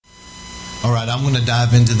All right, I'm going to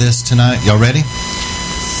dive into this tonight. Y'all ready?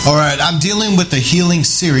 All right, I'm dealing with the healing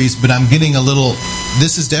series, but I'm getting a little...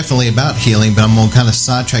 This is definitely about healing, but I'm going to kind of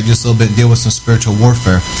sidetrack just a little bit and deal with some spiritual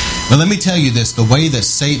warfare. But let me tell you this, the way that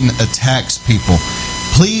Satan attacks people.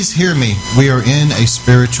 Please hear me. We are in a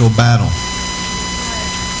spiritual battle.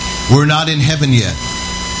 We're not in heaven yet.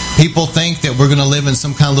 People think that we're going to live in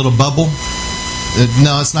some kind of little bubble.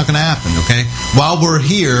 No, it's not going to happen, okay? While we're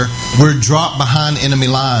here, we're dropped behind enemy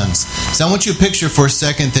lines. So I want you to picture for a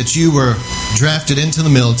second that you were drafted into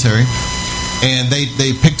the military, and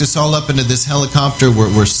they picked us all up into this helicopter.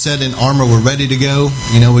 We're set in armor. We're ready to go.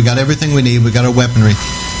 You know, we got everything we need. We got our weaponry.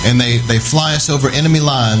 And they fly us over enemy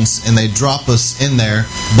lines, and they drop us in there.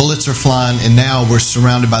 Bullets are flying, and now we're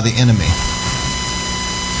surrounded by the enemy.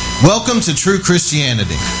 Welcome to true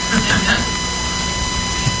Christianity.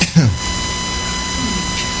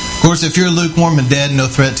 Of course, if you're lukewarm and dead, no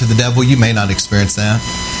threat to the devil, you may not experience that.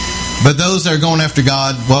 But those that are going after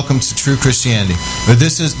God, welcome to true Christianity. But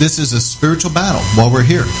this is a spiritual battle while we're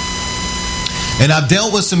here. And I've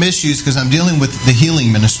dealt with some issues because I'm dealing with the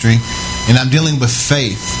healing ministry and I'm dealing with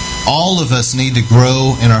faith. All of us need to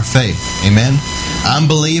grow in our faith. Amen? I'm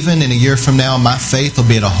believing in a year from now, my faith will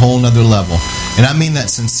be at a whole nother level. And I mean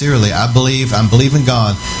that sincerely. I'm believing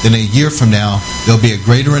God that in a year from now, there'll be a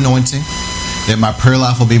greater anointing, that my prayer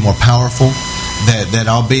life will be more powerful, that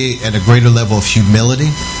I'll be at a greater level of humility,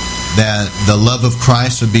 that the love of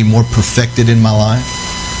Christ would be more perfected in my life,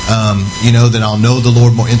 that I'll know the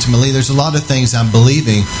Lord more intimately. There's a lot of things I'm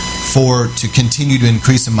believing for to continue to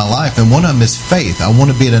increase in my life, and one of them is faith. I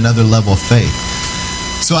want to be at another level of faith.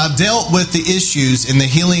 So I've dealt with the issues in the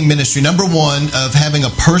healing ministry. Number one, of having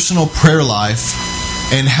a personal prayer life.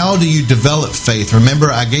 And how do you develop faith?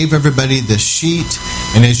 Remember, I gave everybody this sheet,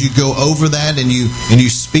 and as you go over that and you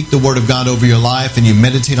speak the Word of God over your life and you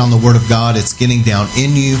meditate on the Word of God, it's getting down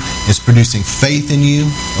in you. It's producing faith in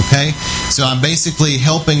you, okay? So I'm basically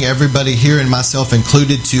helping everybody here, and myself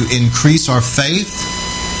included, to increase our faith.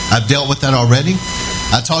 I've dealt with that already.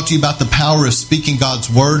 I talked to you about the power of speaking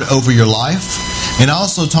God's Word over your life. And I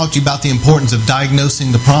also talked to you about the importance of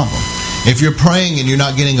diagnosing the problem. If you're praying and you're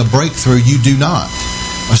not getting a breakthrough, you do not.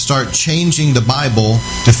 Or start changing the Bible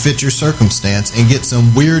to fit your circumstance and get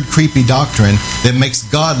some weird, creepy doctrine that makes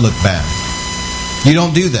God look bad. You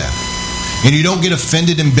don't do that. And you don't get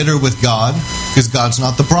offended and bitter with God, because God's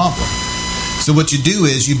not the problem. So what you do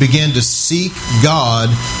is you begin to seek God.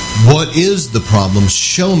 What is the problem?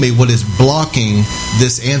 Show me what is blocking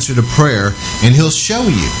this answer to prayer, and He'll show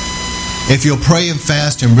you. If you'll pray and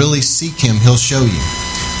fast and really seek Him, He'll show you.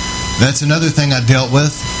 That's another thing I dealt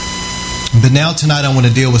with. But now tonight I want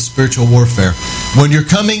to deal with spiritual warfare. When you're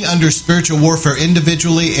coming under spiritual warfare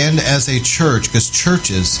individually and as a church, because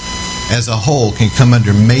churches as a whole can come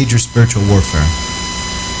under major spiritual warfare,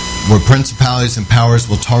 where principalities and powers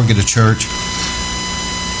will target a church.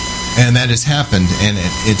 And that has happened, and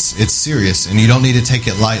it's serious, and you don't need to take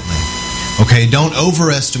it lightly. Okay, don't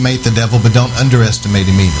overestimate the devil, but don't underestimate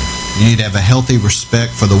him either. You need to have a healthy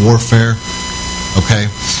respect for the warfare. Okay,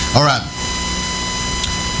 all right.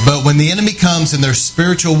 But when the enemy comes in their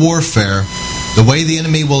spiritual warfare, the way the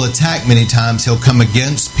enemy will attack many times, he'll come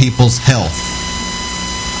against people's health.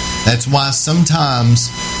 That's why sometimes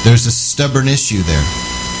there's a stubborn issue there,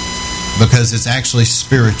 because it's actually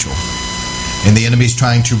spiritual, and the enemy's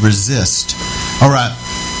trying to resist. All right,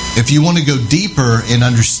 if you want to go deeper in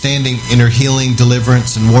understanding inner healing,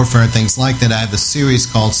 deliverance, and warfare and things like that, I have a series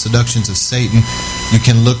called Seductions of Satan. You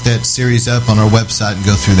can look that series up on our website and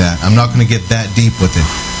go through that. I'm not going to get that deep with it.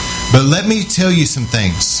 But let me tell you some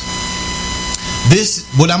things.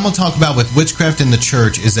 What I'm going to talk about with witchcraft in the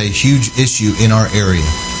church is a huge issue in our area.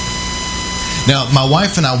 Now, my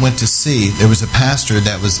wife and I went to see, there was a pastor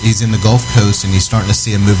he's in the Gulf Coast, and he's starting to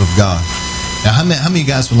see a move of God. Now, how many of you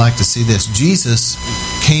guys would like to see this? Jesus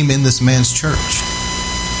came in this man's church.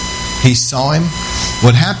 He saw him.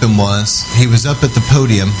 What happened was, he was up at the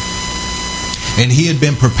podium, and he had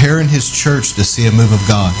been preparing his church to see a move of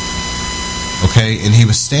God. Okay, and he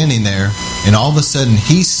was standing there, and all of a sudden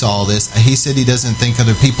he saw this. He said he doesn't think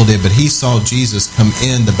other people did, but he saw Jesus come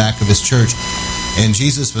in the back of his church. And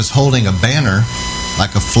Jesus was holding a banner,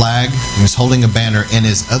 like a flag. He was holding a banner, and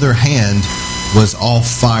his other hand was all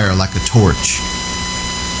fire, like a torch.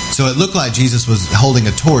 So it looked like Jesus was holding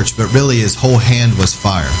a torch, but really his whole hand was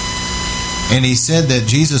fire. And he said that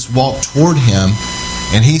Jesus walked toward him,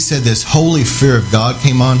 and he said this holy fear of God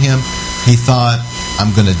came on him. He thought,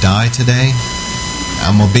 I'm going to die today.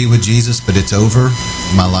 I'm going to be with Jesus, but it's over.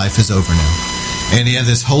 My life is over now. And he had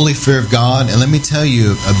this holy fear of God. And let me tell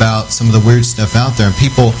you about some of the weird stuff out there. And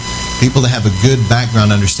people that have a good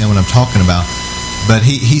background understand what I'm talking about. But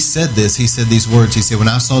he said this. He said these words. He said, when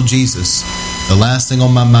I saw Jesus, the last thing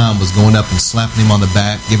on my mind was going up and slapping him on the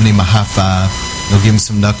back, giving him a high five, give him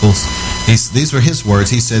some knuckles. These were his words.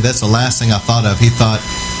 He said, that's the last thing I thought of. He thought,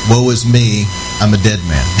 woe is me, I'm a dead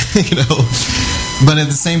man. But at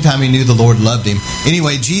the same time, he knew the Lord loved him.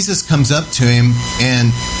 Anyway, Jesus comes up to him,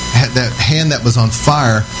 and that hand that was on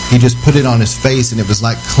fire, he just put it on his face, and it was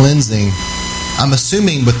like cleansing. I'm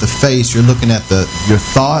assuming with the face, you're looking at your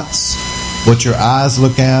thoughts, what your eyes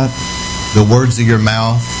look at, the words of your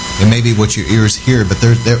mouth, and maybe what your ears hear. But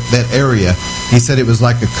that area, he said it was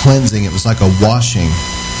like a cleansing. It was like a washing.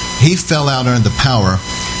 He fell out under the power.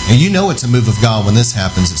 And you know it's a move of God when this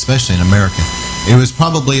happens, especially in America. It was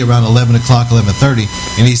probably around 11 o'clock, 11:30.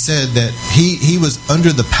 And he said that he was under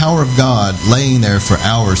the power of God, laying there for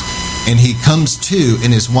hours. And he comes to,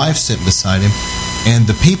 and his wife sitting beside him. And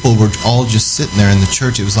the people were all just sitting there in the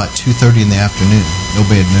church. It was like 2:30 in the afternoon.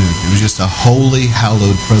 Nobody had moved. It was just a holy,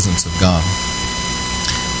 hallowed presence of God.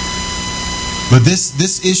 But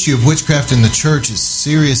this issue of witchcraft in the church is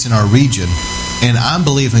serious in our region. And I'm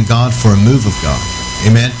believing God for a move of God.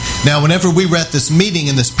 Amen. Now, whenever we were at this meeting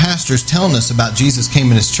and this pastor's telling us about Jesus came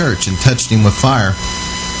in his church and touched him with fire,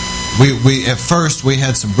 we at first we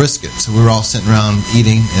had some brisket, so we were all sitting around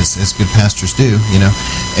eating as good pastors do,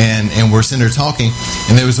 and we're sitting there talking,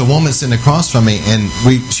 and there was a woman sitting across from me, and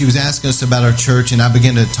she was asking us about our church, and I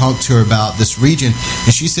began to talk to her about this region,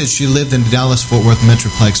 and she said she lived in the Dallas-Fort Worth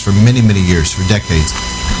Metroplex for many, many years, for decades.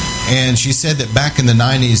 And she said that back in the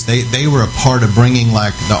 90s, they were a part of bringing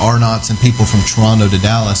like the Arnotts and people from Toronto to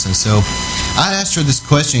Dallas. And so I asked her this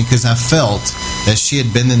question because I felt that she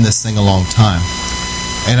had been in this thing a long time.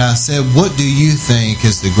 And I said, what do you think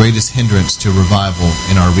is the greatest hindrance to revival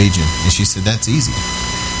in our region? And she said, that's easy.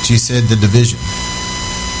 She said, the division.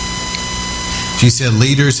 She said,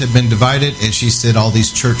 leaders have been divided, and she said, all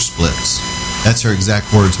these church splits. That's her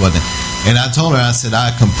exact words, wasn't it? And I told her, I said,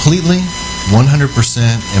 I completely, 100%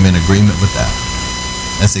 am in agreement with that.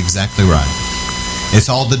 That's exactly right. It's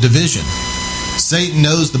all the division. Satan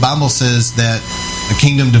knows, the Bible says that a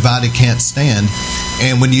kingdom divided can't stand.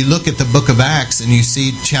 And when you look at the book of Acts and you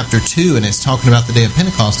see chapter 2 and it's talking about the day of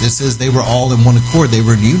Pentecost, it says they were all in one accord. They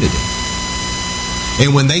were in unity.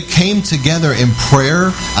 And when they came together in prayer,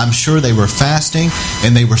 I'm sure they were fasting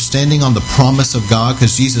and they were standing on the promise of God,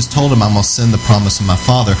 because Jesus told them, I'm going to send the promise of my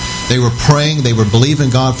Father. They were praying, they were believing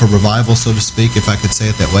God for revival, so to speak, if I could say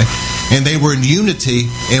it that way. And they were in unity,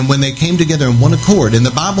 and when they came together in one accord, and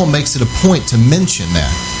the Bible makes it a point to mention that.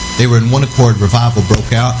 They were in one accord, revival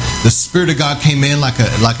broke out. The Spirit of God came in like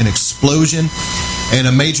an explosion and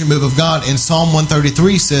a major move of God. And Psalm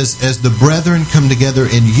 133 says, as the brethren come together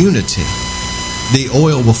in unity, the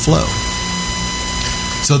oil will flow.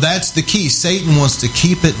 So that's the key. Satan wants to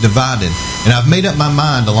keep it divided. And I've made up my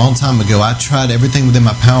mind a long time ago. I tried everything within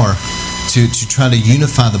my power to try to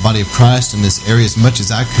unify the body of Christ in this area as much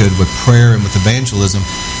as I could with prayer and with evangelism,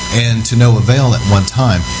 and to no avail at one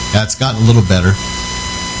time. Now, it's gotten a little better.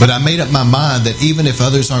 But I made up my mind that even if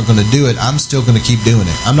others aren't going to do it, I'm still going to keep doing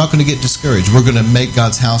it. I'm not going to get discouraged. We're going to make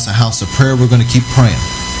God's house a house of prayer. We're going to keep praying.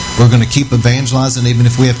 We're going to keep evangelizing even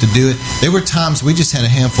if we have to do it. There were times we just had a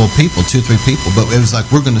handful of people, 2-3 people, but it was like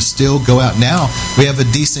we're going to still go out. Now we have a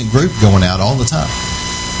decent group going out all the time.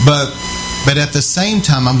 But at the same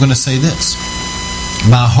time, I'm going to say this.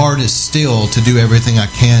 My heart is still to do everything I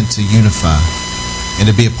can to unify and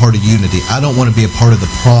to be a part of unity. I don't want to be a part of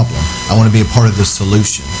the problem. I want to be a part of the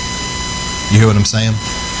solution. You hear what I'm saying?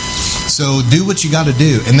 So do what you got to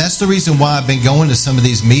do. And that's the reason why I've been going to some of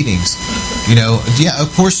these meetings. Of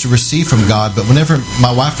course to receive from God. But whenever my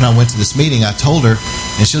wife and I went to this meeting, I told her,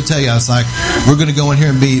 and she'll tell you, I was like, we're going to go in here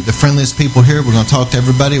and be the friendliest people here. We're going to talk to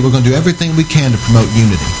everybody. We're going to do everything we can to promote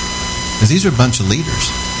unity. Because these are a bunch of leaders.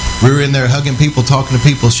 We were in there hugging people, talking to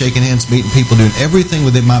people, shaking hands, meeting people, doing everything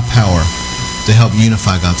within my power to help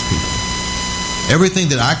unify God's people.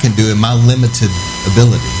 Everything that I can do in my limited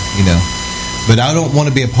ability, But I don't want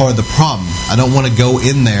to be a part of the problem. I don't want to go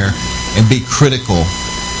in there and be critical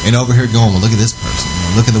and over here going, well, look at this person.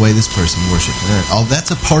 Look at the way this person worships. Oh,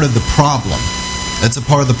 that's a part of the problem. That's a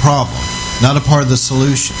part of the problem, not a part of the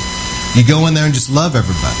solution. You go in there and just love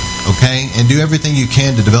everybody, okay? And do everything you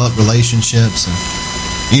can to develop relationships.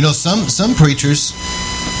 And some preachers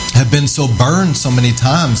have been so burned so many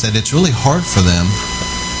times that it's really hard for them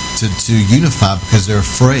to unify because they're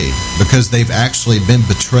afraid, because they've actually been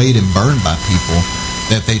betrayed and burned by people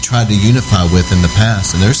that they tried to unify with in the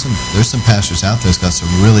past. And there's some pastors out there that's got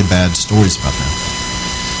some really bad stories about that.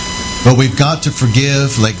 But we've got to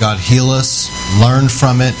forgive, let God heal us, learn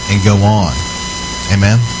from it, and go on.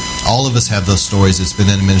 Amen? All of us have those stories. It's been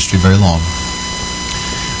in ministry very long.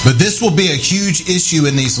 But this will be a huge issue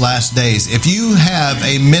in these last days. If you have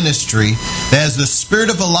a ministry that has the spirit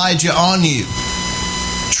of Elijah on you,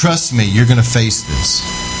 trust me, you're going to face this.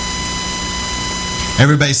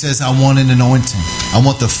 Everybody says, I want an anointing. I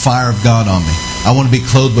want the fire of God on me. I want to be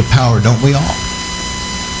clothed with power. Don't we all?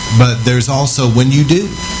 But there's also when you do,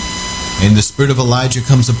 and the spirit of Elijah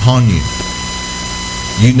comes upon you,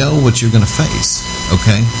 you know what you're going to face,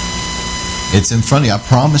 okay? It's in front of you. I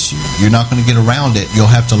promise you. You're not going to get around it.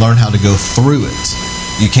 You'll have to learn how to go through it.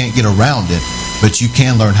 You can't get around it, but you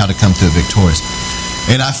can learn how to come through it victorious.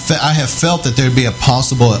 And I have felt that there'd be a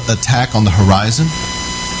possible attack on the horizon.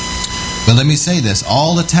 But let me say this.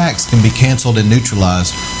 All attacks can be canceled and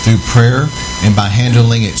neutralized through prayer and by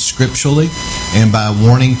handling it scripturally and by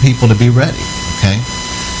warning people to be ready. Okay?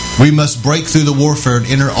 We must break through the warfare and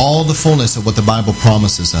enter all the fullness of what the Bible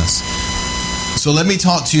promises us. So let me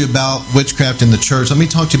talk to you about witchcraft in the church. Let me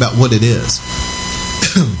talk to you about what it is.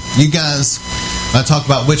 You guys, when I talk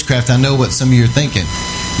about witchcraft, I know what some of you are thinking.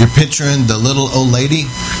 You're picturing the little old lady.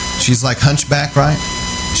 She's like hunchback, right?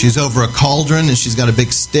 She's over a cauldron and she's got a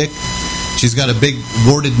big stick. She's got a big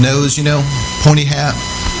warded nose, pointy hat.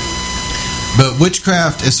 But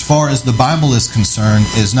witchcraft, as far as the Bible is concerned,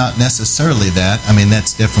 is not necessarily that. I mean,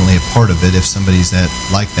 that's definitely a part of it if somebody's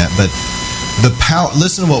like that. But the power.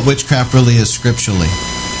 Listen to what witchcraft really is scripturally.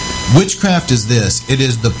 Witchcraft is this. It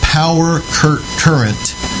is the power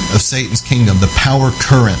current of Satan's kingdom. The power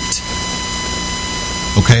current.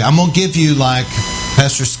 Okay, I'm going to give you like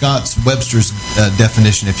Pastor Scott's Webster's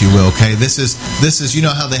definition, if you will. Okay, this is you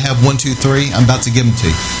know how they have 1, 2, 3. I'm about to give them to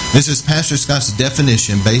you. This is Pastor Scott's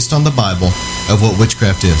definition based on the Bible of what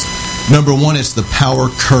witchcraft is. Number 1, it's the power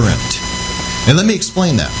current, and let me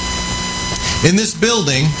explain that. In this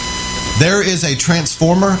building, there is a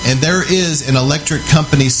transformer and there is an electric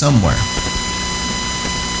company somewhere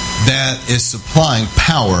that is supplying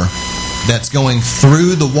power that's going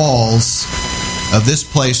through the walls of this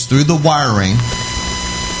place, through the wiring,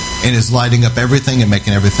 and is lighting up everything and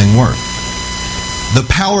making everything work. The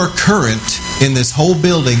power current in this whole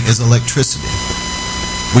building is electricity.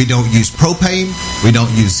 We don't use propane. We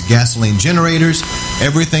don't use gasoline generators.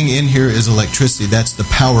 Everything in here is electricity. That's the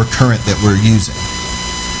power current that we're using.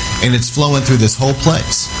 And it's flowing through this whole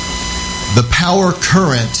place. The power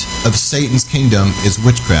current of Satan's kingdom is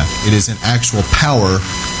witchcraft. It is an actual power,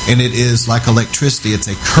 and it is like electricity. It's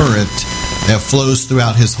a current that flows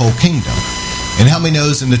throughout his whole kingdom. And how many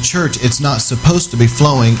knows in the church, it's not supposed to be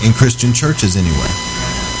flowing in Christian churches anyway.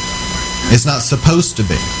 It's not supposed to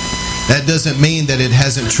be. That doesn't mean that it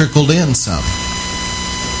hasn't trickled in some.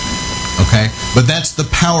 Okay? But that's the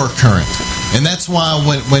power current. And that's why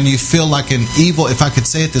when you feel like an evil, if I could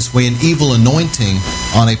say it this way, an evil anointing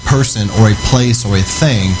on a person or a place or a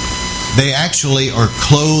thing, they actually are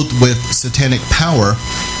clothed with satanic power,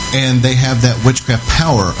 and they have that witchcraft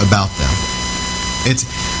power about them. It's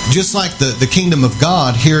just like the kingdom of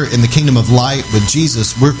God here in the kingdom of light with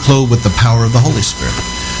Jesus, we're clothed with the power of the Holy Spirit.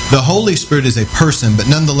 The Holy Spirit is a person,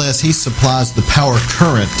 but nonetheless, he supplies the power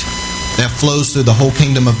current that flows through the whole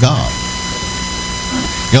kingdom of God.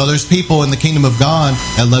 There's people in the kingdom of God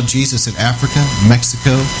that love Jesus in Africa,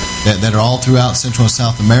 Mexico, that are all throughout Central and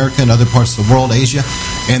South America and other parts of the world, Asia,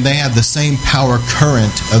 and they have the same power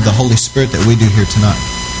current of the Holy Spirit that we do here tonight.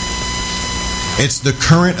 It's the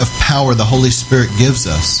current of power the Holy Spirit gives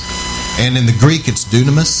us. And in the Greek, it's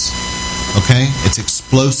dunamis. Okay? It's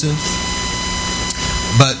explosive.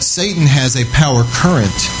 But Satan has a power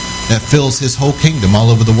current that fills his whole kingdom all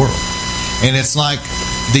over the world. And it's like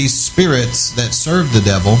these spirits that serve the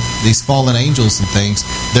devil, these fallen angels and things,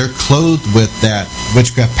 they're clothed with that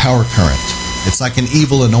witchcraft power current. It's like an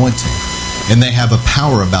evil anointing. And they have a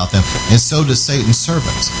power about them. And so does Satan's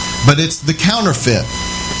servants. But it's the counterfeit.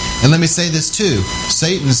 And let me say this too.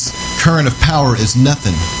 Satan's current of power is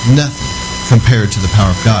nothing compared to the power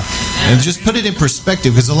of God. And just put it in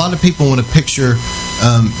perspective, because a lot of people want to picture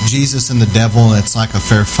Jesus and the devil, and it's like a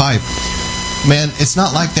fair fight. Man, it's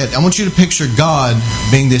not like that. I want you to picture God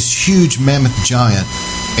being this huge mammoth giant,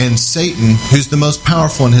 and Satan, who's the most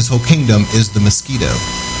powerful in his whole kingdom, is the mosquito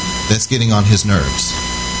that's getting on his nerves.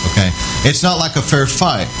 Okay? It's not like a fair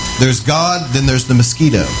fight. There's God, then there's the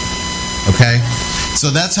mosquito. Okay? So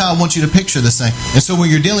that's how I want you to picture this thing. And so when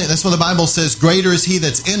you're dealing, that's what the Bible says, greater is he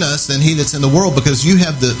that's in us than he that's in the world, because you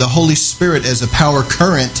have the Holy Spirit as a power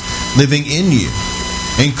current living in you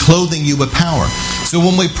and clothing you with power. So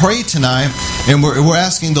when we pray tonight and we're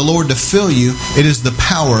asking the Lord to fill you, it is the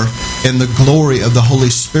power and the glory of the Holy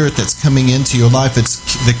Spirit that's coming into your life. It's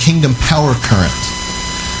the kingdom power current.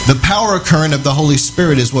 The power current of the Holy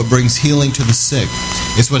Spirit is what brings healing to the sick.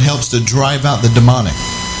 It's what helps to drive out the demonic.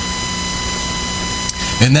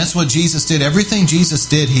 And that's what Jesus did. Everything Jesus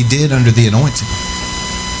did, he did under the anointing.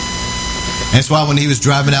 That's why when he was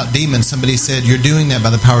driving out demons, somebody said, "You're doing that by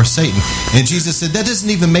the power of Satan." And Jesus said, "That doesn't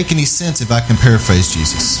even make any sense," if I can paraphrase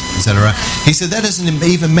Jesus. Is that all right? He said, "That doesn't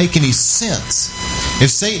even make any sense.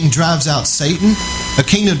 If Satan drives out Satan, a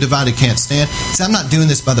kingdom divided can't stand." He said, "I'm not doing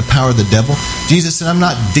this by the power of the devil." Jesus said, "I'm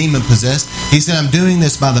not demon-possessed." He said, "I'm doing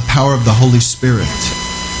this by the power of the Holy Spirit."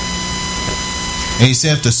 And he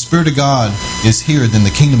said, if the Spirit of God is here, then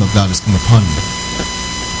the kingdom of God has come upon you.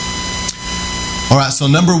 All right, so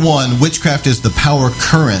number one, witchcraft is the power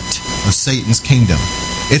current of Satan's kingdom.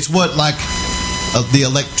 It's what, like the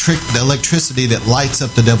electricity that lights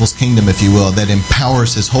up the devil's kingdom, if you will, that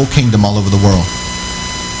empowers his whole kingdom all over the world.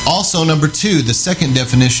 Also, number two, the second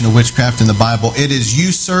definition of witchcraft in the Bible, it is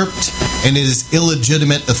usurped and it is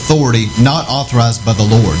illegitimate authority not authorized by the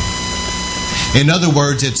Lord. In other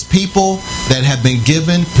words, it's people that have been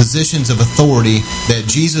given positions of authority that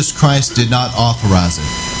Jesus Christ did not authorize it.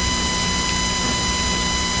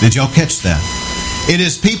 Did y'all catch that? It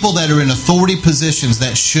is people that are in authority positions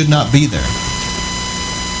that should not be there.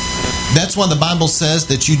 That's why the Bible says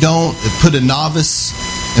that you don't put a novice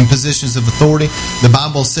in positions of authority. The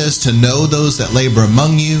Bible says to know those that labor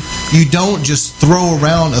among you. You don't just throw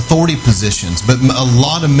around authority positions, but a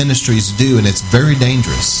lot of ministries do, and it's very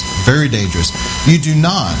dangerous. Very dangerous. You do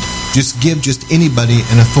not just give just anybody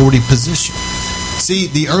an authority position. See,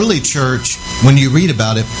 the early church, when you read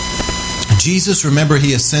about it, Jesus, remember,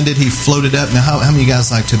 he ascended, he floated up. Now, how many of you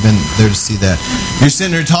guys like to have been there to see that? You're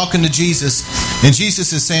sitting there talking to Jesus, and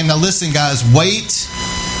Jesus is saying, "Now listen, guys, wait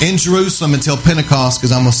in Jerusalem until Pentecost,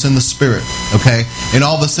 because I'm going to send the Spirit." Okay? And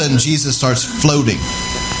all of a sudden, Jesus starts floating.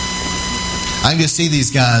 I can just see these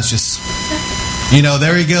guys just,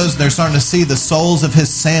 there he goes. They're starting to see the soles of his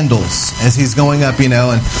sandals as he's going up, and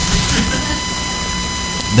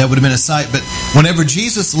that would have been a sight. But whenever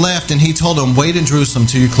Jesus left and he told them, "Wait in Jerusalem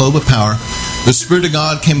till you're clothed with power," the Spirit of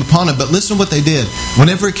God came upon him. But listen to what they did.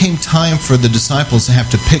 Whenever it came time for the disciples to have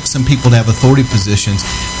to pick some people to have authority positions,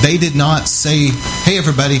 they did not say, "Hey,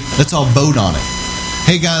 everybody, let's all vote on it.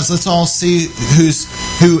 Hey, guys, let's all see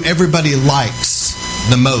who everybody likes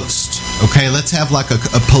the most. Okay, let's have like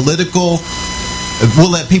a political...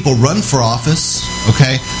 We'll let people run for office,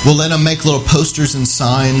 okay? We'll let them make little posters and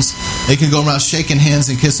signs. They can go around shaking hands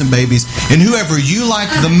and kissing babies. And whoever you like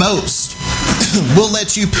the most, we'll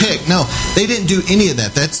let you pick." No, they didn't do any of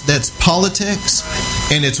that. That's politics,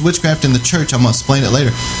 and it's witchcraft in the church. I'm going to explain it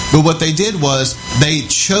later. But what they did was they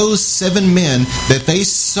chose 7 men that they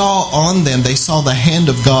saw on them. They saw the hand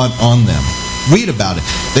of God on them. Read about it.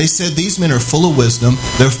 They said these men are full of wisdom.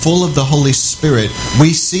 They're full of the Holy Spirit.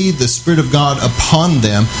 We see the Spirit of God upon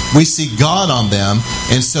them. We see God on them.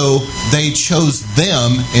 And so they chose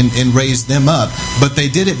them and raised them up. But they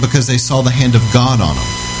did it because they saw the hand of God on them.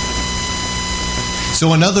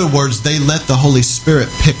 So in other words, they let the Holy Spirit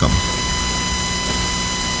pick them.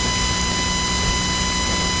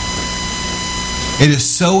 It is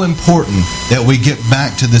so important that we get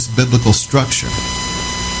back to this biblical structure.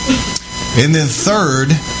 And then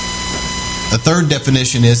a third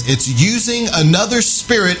definition is it's using another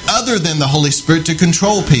spirit other than the Holy Spirit to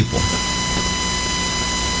control people.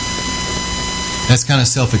 That's kind of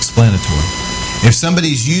self-explanatory. If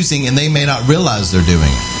somebody's using, and they may not realize they're doing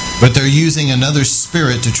it, but they're using another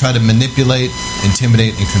spirit to try to manipulate,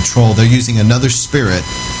 intimidate, and control. They're using another spirit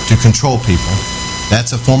to control people.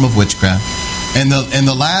 That's a form of witchcraft. And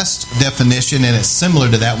the last definition, and it's similar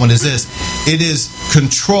to that one, is this. It is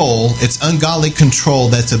control. It's ungodly control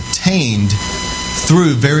that's obtained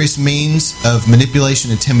through various means of manipulation,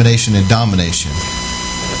 intimidation, and domination.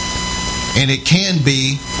 And it can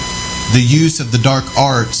be the use of the dark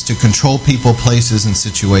arts to control people, places, and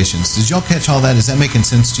situations. Did y'all catch all that? Is that making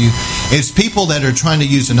sense to you? It's people that are trying to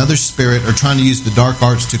use another spirit or trying to use the dark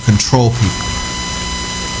arts to control people.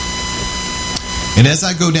 And as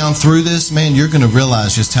I go down through this, man, you're going to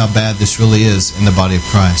realize just how bad this really is in the body of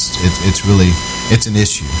Christ. It's an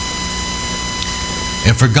issue.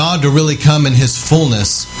 And for God to really come in His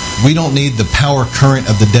fullness, we don't need the power current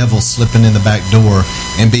of the devil slipping in the back door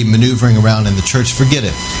and be maneuvering around in the church. Forget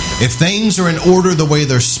it. If things are in order the way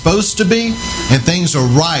they're supposed to be, and things are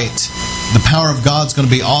right, the power of God's going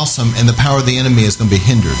to be awesome, and the power of the enemy is going to be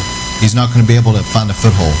hindered. He's not going to be able to find a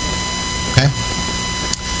foothold. Okay?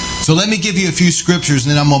 So let me give you a few scriptures,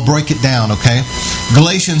 and then I'm going to break it down, okay?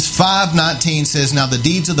 Galatians 5:19 says, "Now the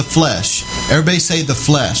deeds of the flesh." Everybody say the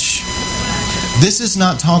flesh. This is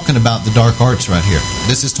not talking about the dark arts right here.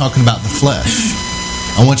 This is talking about the flesh.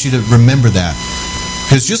 I want you to remember that.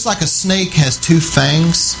 Because just like a snake has 2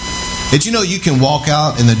 fangs, did you know you can walk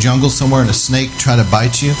out in the jungle somewhere and a snake try to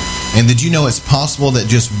bite you? And did you know it's possible that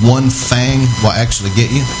just one fang will actually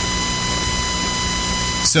get you?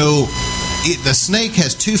 So the snake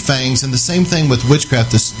has two fangs, and the same thing with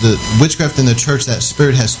witchcraft. The witchcraft in the church, that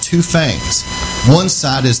spirit has two fangs. One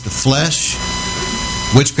side is the flesh,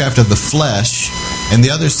 witchcraft of the flesh, and the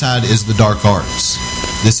other side is the dark arts.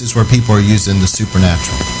 This is where people are using the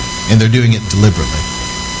supernatural, and they're doing it deliberately.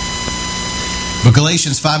 But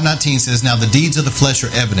Galatians 5:19 says, now the deeds of the flesh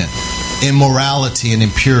are evident: immorality and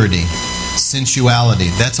impurity, sensuality.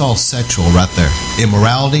 That's all sexual right there.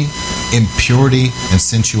 Immorality, impurity, and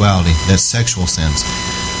sensuality. That's sexual sins.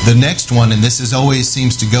 The next one, and this is always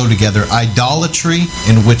seems to go together, idolatry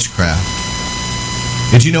and witchcraft.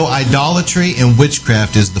 Did you know idolatry and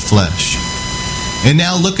witchcraft is the flesh? And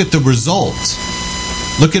now look at the result.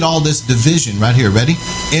 Look at all this division right here. Ready?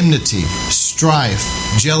 Enmity, strife,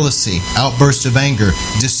 jealousy, outbursts of anger,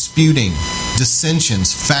 disputing,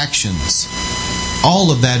 dissensions, factions.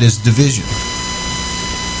 All of that is division.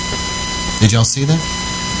 Did y'all see that?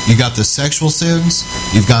 You got the sexual sins,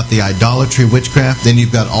 you've got the idolatry, witchcraft, then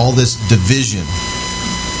you've got all this division.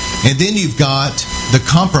 And then you've got the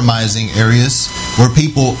compromising areas where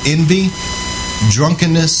people envy,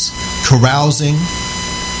 drunkenness, carousing.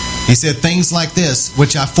 He said things like this,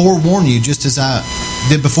 which I forewarn you, just as I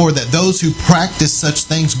did before, that those who practice such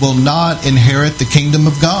things will not inherit the kingdom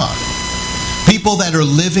of God. People that are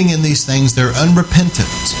living in these things, they're unrepentant.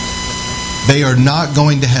 They are not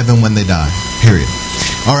going to heaven when they die, period.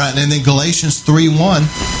 All right, and then Galatians 3:1,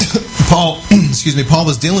 Paul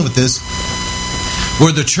was dealing with this,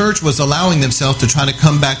 where the church was allowing themselves to try to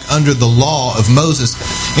come back under the law of Moses.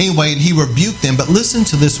 Anyway, and he rebuked them, but listen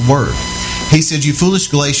to this word. He said, you foolish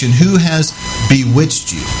Galatian, who has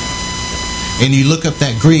bewitched you? And you look up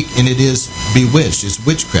that Greek, and it is bewitched. It's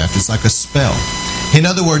witchcraft. It's like a spell. In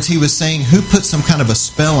other words, he was saying, who put some kind of a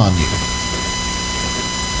spell on you?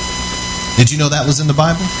 Did you know that was in the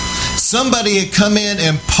Bible? Somebody had come in,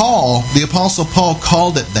 and Paul, the Apostle Paul,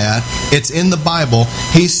 called it that. It's in the Bible.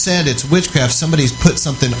 He said it's witchcraft. Somebody's put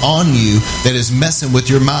something on you that is messing with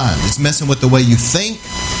your mind. It's messing with the way you think,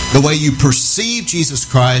 the way you perceive Jesus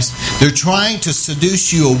Christ. They're trying to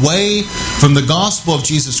seduce you away from the gospel of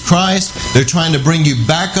Jesus Christ. They're trying to bring you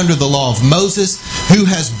back under the law of Moses. Who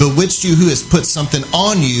has bewitched you? Who has put something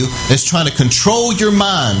on you that's trying to control your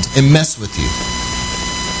mind and mess with you?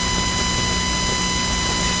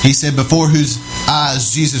 He said, before whose eyes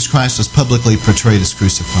Jesus Christ was publicly portrayed as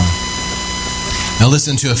crucified. Now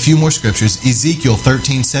listen to a few more scriptures. Ezekiel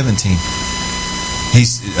 13:17.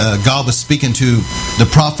 God was speaking to the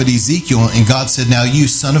prophet Ezekiel, and God said, now you,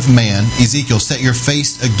 son of man, Ezekiel, set your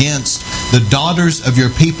face against the daughters of your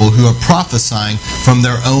people who are prophesying from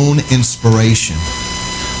their own inspiration.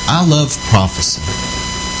 I love prophecy.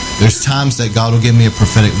 There's times that God will give me a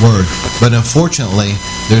prophetic word, but unfortunately,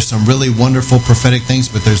 there's some really wonderful prophetic things,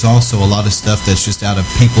 but there's also a lot of stuff that's just out of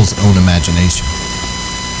people's own imagination.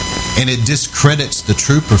 And it discredits the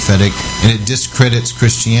true prophetic, and it discredits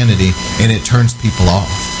Christianity, and it turns people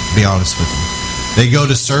off, to be honest with you. They go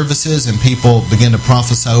to services and people begin to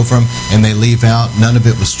prophesy over them, and they leave out. None of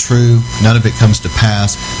it was true. None of it comes to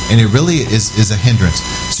pass. And it really is a hindrance.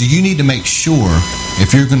 So you need to make sure,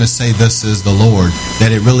 if you're going to say thus is the Lord,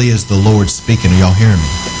 that it really is the Lord speaking. Are y'all hearing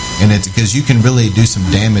me? And it's because you can really do some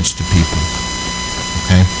damage to people.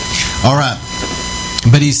 Okay? All right.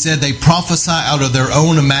 But he said they prophesy out of their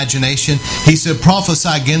own imagination. He said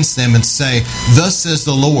prophesy against them and say, thus says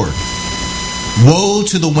the Lord, woe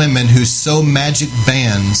to the women who sew magic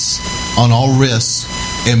bands on all wrists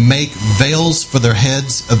and make veils for their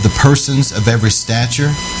heads of the persons of every stature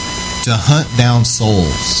to hunt down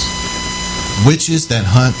souls. Witches that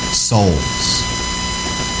hunt souls.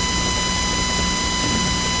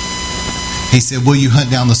 He said, will you hunt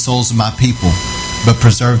down the souls of my people, but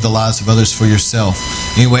preserve the lives of others for yourself?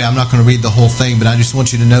 Anyway, I'm not going to read the whole thing, but I just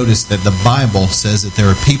want you to notice that the Bible says that there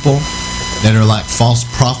are people that are like false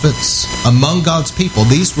prophets among God's people.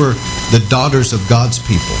 These were the daughters of God's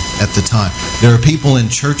people at the time. There are people in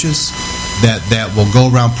churches that will go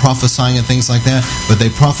around prophesying and things like that, but they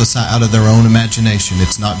prophesy out of their own imagination.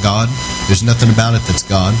 It's not God. There's nothing about it that's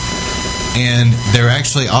God. And they're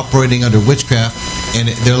actually operating under witchcraft, and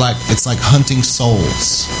it's like hunting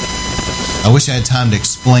souls. I wish I had time to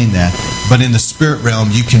explain that, but in the spirit realm,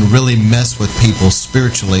 you can really mess with people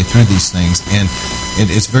spiritually through these things, and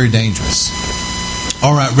it's very dangerous.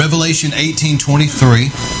 All right, Revelation 18:23.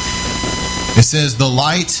 It says, the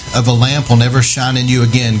light of a lamp will never shine in you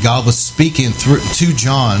again. God was speaking to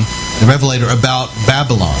John, the Revelator, about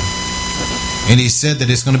Babylon. And he said that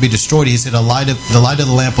it's going to be destroyed. He said, the light of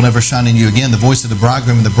the lamp will never shine in you again. The voice of the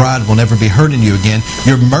bridegroom and the bride will never be heard in you again.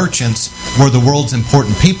 Your merchants were the world's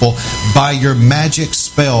important people. By your magic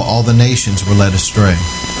spell, all the nations were led astray.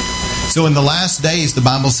 So in the last days, the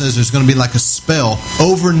Bible says there's going to be like a spell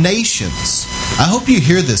over nations. I hope you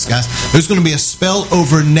hear this, guys. There's going to be a spell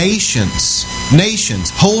over nations,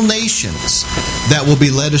 whole nations, that will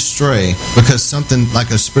be led astray because something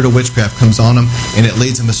like a spirit of witchcraft comes on them and it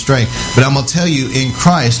leads them astray. But I'm going to tell you, in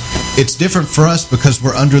Christ, it's different for us because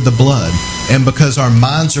we're under the blood and because our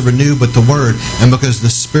minds are renewed with the Word and because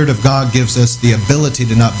the Spirit of God gives us the ability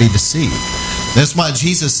to not be deceived. That's why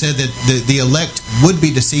Jesus said that the elect would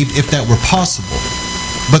be deceived if that were possible.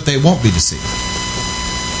 But they won't be deceived.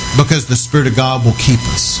 Because the Spirit of God will keep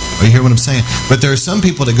us. Are you hear what I'm saying? But there are some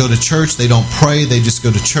people that go to church, they don't pray, they just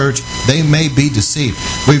go to church. They may be deceived.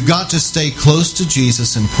 We've got to stay close to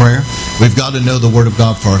Jesus in prayer. We've got to know the Word of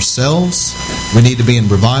God for ourselves. We need to be in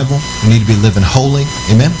revival. We need to be living holy.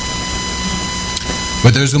 Amen?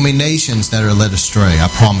 But there's going to be nations that are led astray, I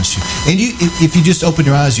promise you. And if you just open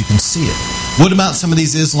your eyes, you can see it. What about some of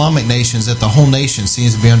these Islamic nations that the whole nation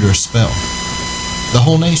seems to be under a spell? The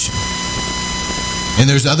whole nation. And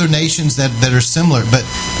there's other nations that are similar. But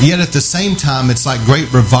yet at the same time, it's like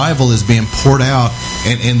great revival is being poured out.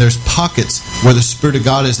 And there's pockets where the Spirit of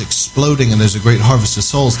God is exploding and there's a great harvest of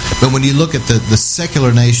souls. But when you look at the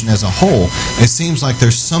secular nation as a whole, it seems like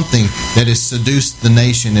there's something that has seduced the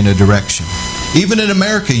nation in a direction. Even in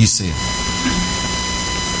America, you see it.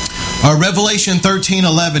 Revelation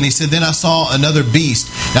 13:11, he said, "Then I saw another beast."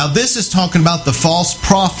 Now this is talking about the false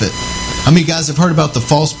prophet. How many of you guys have heard about the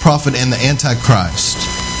false prophet and the Antichrist?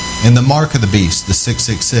 And the mark of the beast, the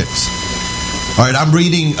 666. All right, I'm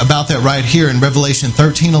reading about that right here in Revelation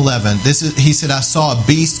 13:11. He said, "I saw a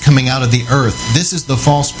beast coming out of the earth." This is the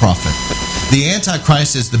false prophet. The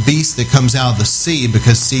Antichrist is the beast that comes out of the sea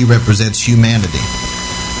because sea represents humanity.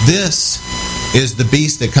 This is the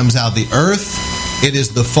beast that comes out of the earth. It is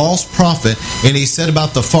the false prophet. And he said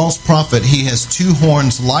about the false prophet, he has two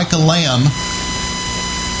horns like a lamb,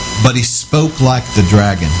 but he spoke like the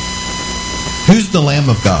dragon. Who's the Lamb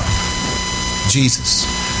of God? Jesus.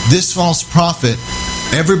 This false prophet,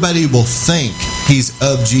 everybody will think he's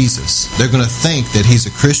of Jesus. They're going to think that he's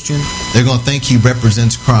a Christian. They're going to think he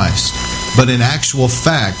represents Christ. But in actual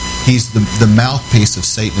fact, he's the mouthpiece of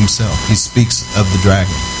Satan himself. He speaks of the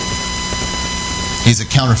dragon. He's a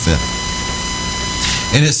counterfeit.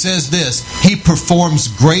 And it says this, he performs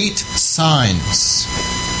great signs.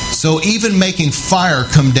 So even making fire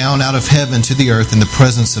come down out of heaven to the earth in the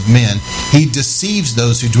presence of men, he deceives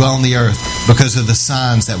those who dwell on the earth because of the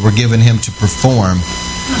signs that were given him to perform.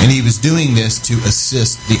 And he was doing this to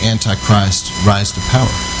assist the Antichrist rise to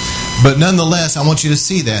power. But nonetheless, I want you to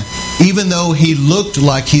see that even though he looked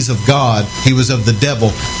like he's of God, he was of the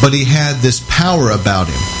devil, but he had this power about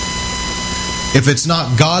him. If it's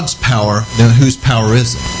not God's power, then whose power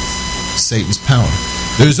is it? Satan's power.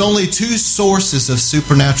 There's only two sources of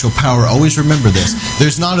supernatural power. Always remember this.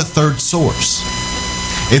 There's not a third source.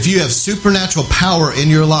 If you have supernatural power in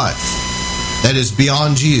your life that is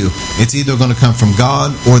beyond you, it's either going to come from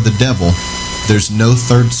God or the devil. There's no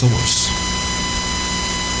third source.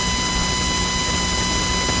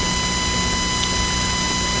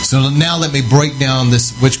 So now let me break down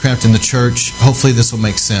this witchcraft in the church. Hopefully this will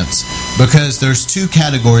make sense. Because there's two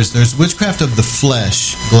categories. There's witchcraft of the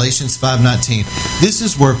flesh, Galatians 5:19. This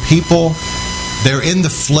is where people, they're in the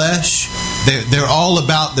flesh. They're all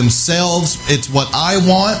about themselves. It's what I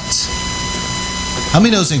want. How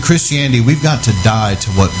many knows in Christianity we've got to die to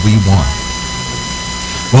what we want?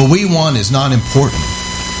 What we want is not important.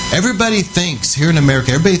 Everybody thinks, here in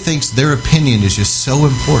America, everybody thinks their opinion is just so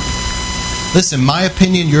important. Listen, my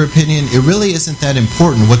opinion, your opinion, it really isn't that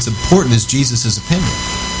important. What's important is Jesus' opinion.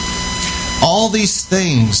 All these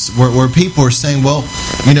things where people are saying, well,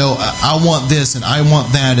 you know, I want this and I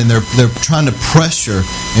want that, and they're trying to pressure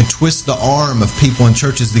and twist the arm of people in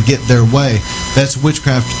churches to get their way. That's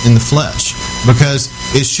witchcraft in the flesh. Because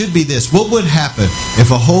it should be this. What would happen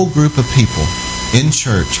if a whole group of people in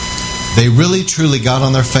church, they really truly got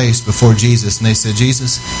on their face before Jesus and they said,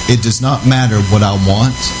 Jesus, it does not matter what I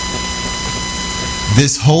want.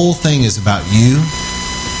 This whole thing is about you.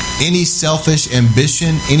 Any selfish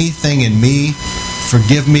ambition, anything in me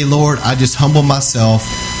forgive me, Lord. I just humble myself.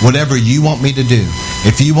 Whatever you want me to do.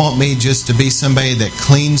 If you want me just to be somebody that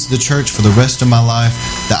cleans the church for the rest of my life,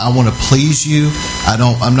 that I want to please you,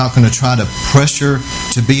 I'm not going to try to pressure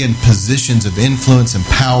to be in positions of influence and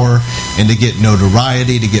power and to get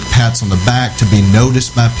notoriety, to get pats on the back, to be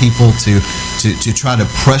noticed by people, to try to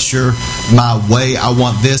pressure my way. I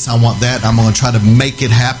want this, I want that. I'm going to try to make it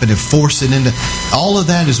happen and force it into. All of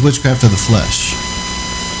that is witchcraft of the flesh.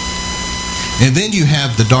 And then you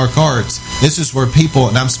have the dark arts. This is where people,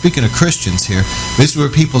 and I'm speaking of Christians here, this is where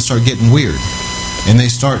people start getting weird. And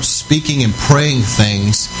they start speaking and praying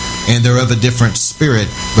things, and they're of a different spirit,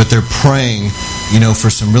 but they're praying,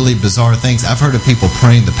 for some really bizarre things. I've heard of people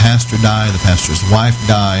praying the pastor die, the pastor's wife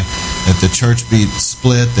die, that the church be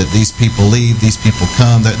split, that these people leave, these people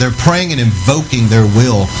come. They're praying and invoking their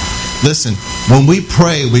will. Listen, when we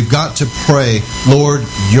pray, we've got to pray, Lord,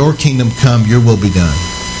 your kingdom come, your will be done.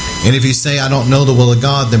 And if you say, I don't know the will of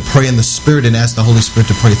God, then pray in the Spirit and ask the Holy Spirit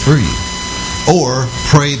to pray through you. Or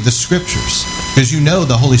pray the Scriptures. Because you know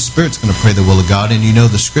the Holy Spirit's going to pray the will of God, and you know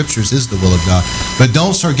the Scriptures is the will of God. But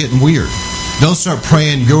don't start getting weird. Don't start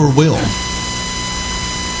praying your will.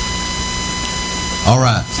 All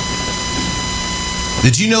right.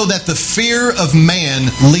 Did you know that the fear of man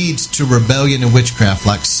leads to rebellion and witchcraft,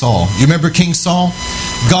 like Saul? You remember King Saul?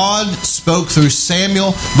 God spoke through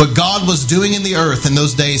Samuel. What God was doing in the earth in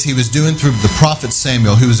those days, he was doing through the prophet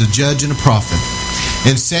Samuel, who was a judge and a prophet.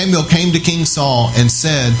 And Samuel came to King Saul and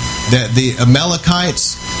said that the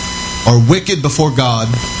Amalekites are wicked before God.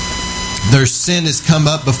 Their sin has come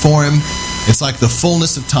up before him. It's like the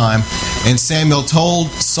fullness of time. And Samuel told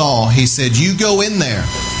Saul, he said, you go in there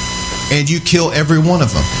and you kill every one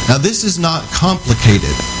of them. Now, this is not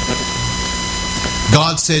complicated.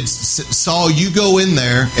 God said, Saul, you go in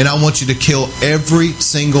there and I want you to kill every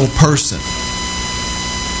single person.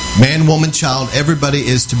 Man, woman, child, everybody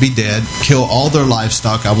is to be dead. Kill all their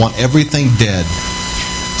livestock. I want everything dead.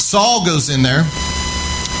 Saul goes in there.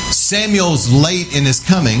 Samuel's late in his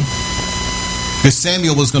coming, because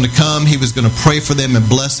Samuel was going to come. He was going to pray for them and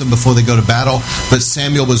bless them before they go to battle. But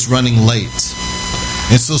Samuel was running late.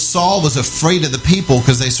 And so Saul was afraid of the people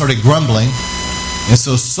because they started grumbling. And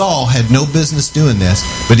so Saul had no business doing this.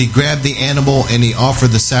 But he grabbed the animal and he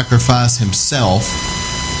offered the sacrifice himself,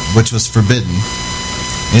 which was forbidden.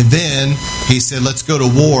 And then he said, let's go to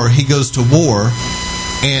war. He goes to war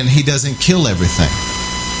and he doesn't kill everything.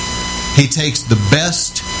 He takes the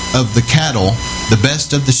best of the cattle, the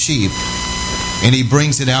best of the sheep, and he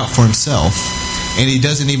brings it out for himself. And he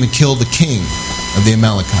doesn't even kill the king of the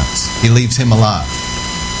Amalekites. He leaves him alive.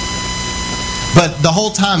 But the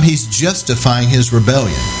whole time he's justifying his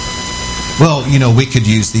rebellion. Well, we could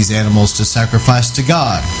use these animals to sacrifice to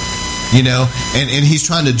God. And he's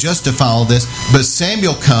trying to justify all this. But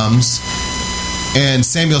Samuel comes, and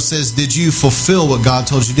Samuel says, did you fulfill what God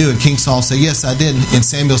told you to do? And King Saul said, yes, I did. And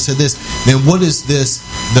Samuel said this, then what is this,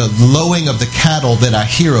 the lowing of the cattle that I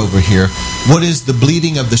hear over here? What is the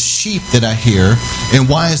bleating of the sheep that I hear? And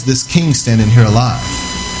why is this king standing here alive?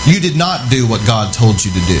 You did not do what God told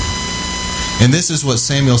you to do. And this is what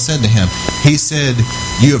Samuel said to him. He said,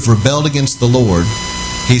 you have rebelled against the Lord.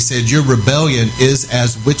 He said, your rebellion is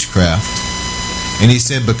as witchcraft. And he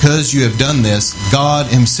said, because you have done this, God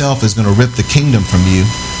himself is going to rip the kingdom from you.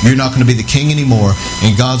 You're not going to be the king anymore.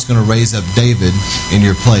 And God's going to raise up David in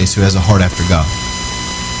your place who has a heart after God.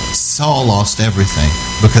 Saul lost everything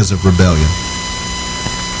because of rebellion.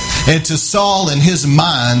 And to Saul, in his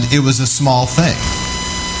mind, it was a small thing.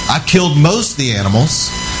 I killed most of the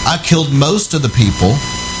animals. I killed most of the people.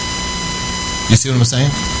 You see what I'm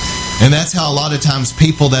saying? And that's how a lot of times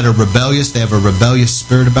people that are rebellious, they have a rebellious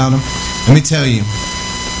spirit about them. Let me tell you,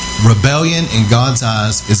 rebellion in God's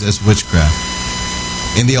eyes is as witchcraft.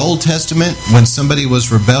 In the Old Testament, when somebody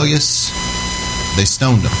was rebellious, they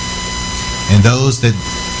stoned them. And those that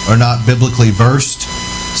are not biblically versed,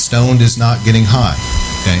 stoned is not getting high.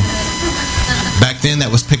 Okay? Back then, that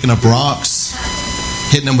was picking up rocks,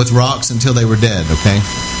 hitting them with rocks until they were dead. Okay?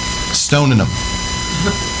 Stoning them.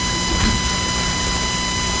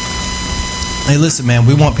 Hey, listen, man,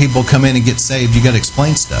 we want people to come in and get saved. You got to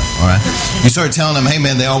explain stuff, all right? You start telling them, hey,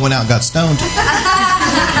 man, they all went out and got stoned.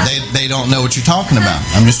 They don't know what you're talking about.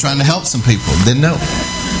 I'm just trying to help some people. Didn't know.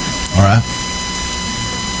 All right?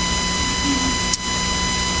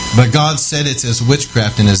 But God said it's as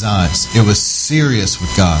witchcraft in his eyes. It was serious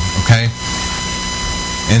with God, okay?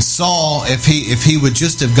 And Saul, if he would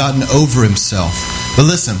just have gotten over himself. But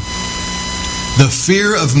listen, the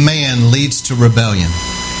fear of man leads to rebellion.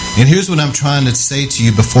 And here's what I'm trying to say to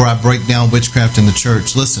you before I break down witchcraft in the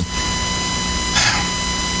church. Listen,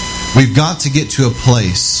 we've got to get to a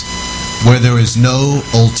place where there is no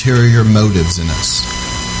ulterior motives in us.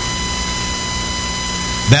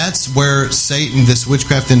 That's where Satan, this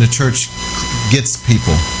witchcraft in the church, gets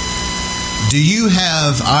people. Do you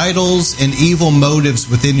have idols and evil motives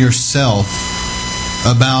within yourself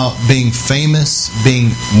about being famous,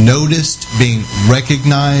 being noticed, being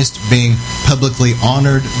recognized, being publicly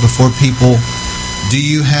honored before people? Do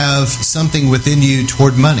you have something within you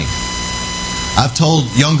toward money? I've told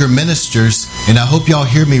younger ministers, and I hope y'all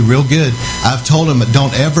hear me real good, I've told them,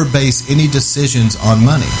 don't ever base any decisions on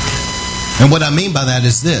money. And what I mean by that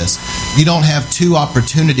is this. You don't have two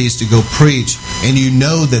opportunities to go preach, and you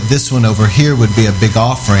know that this one over here would be a big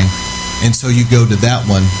offering, and so you go to that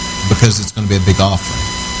one because it's going to be a big offering.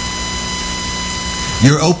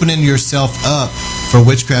 You're opening yourself up for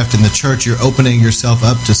witchcraft in the church. You're opening yourself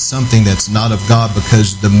up to something that's not of God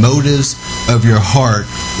because the motives of your heart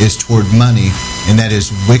is toward money, and that is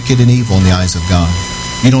wicked and evil in the eyes of God.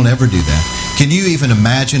 You don't ever do that. Can you even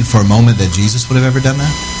imagine for a moment that Jesus would have ever done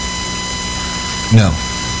that? No.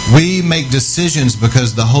 We make decisions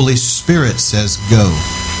because the Holy Spirit says go.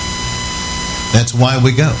 That's why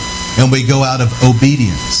we go. And we go out of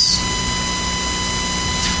obedience.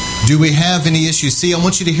 Do we have any issues? See, I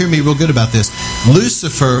want you to hear me real good about this.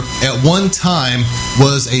 Lucifer, at one time,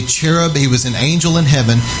 was a cherub. He was an angel in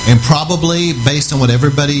heaven. And probably, based on what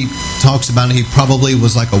everybody talks about, he probably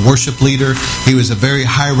was like a worship leader. He was a very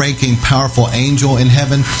high-ranking, powerful angel in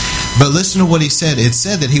heaven. But listen to what he said. It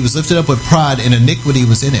said that he was lifted up with pride and iniquity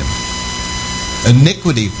was in him.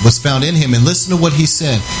 Iniquity was found in him. And listen to what he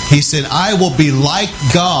said. He said, I will be like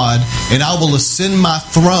God, and I will ascend my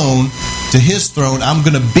throne to his throne. I'm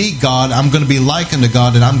going to be God. I'm going to be like unto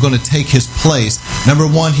God, and I'm going to take his place. Number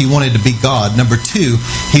one, he wanted to be God. Number two,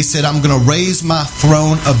 he said, I'm going to raise my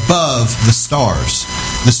throne above the stars.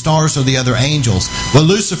 The stars are the other angels. What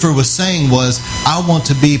Lucifer was saying was, I want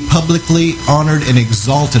to be publicly honored and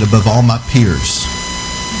exalted above all my peers.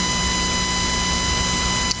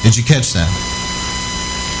 Did you catch that?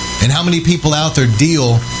 And how many people out there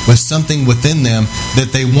deal with something within them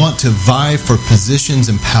that they want to vie for positions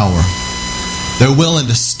and power? They're willing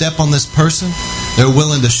to step on this person. They're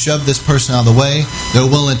willing to shove this person out of the way. They're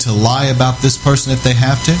willing to lie about this person if they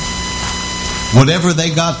have to. Whatever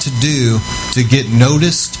they got to do to get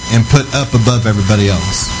noticed and put up above everybody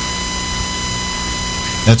else.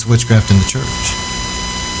 That's witchcraft in the church.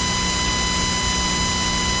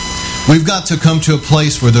 We've got to come to a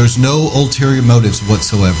place where there's no ulterior motives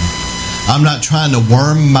whatsoever. I'm not trying to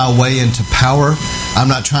worm my way into power. I'm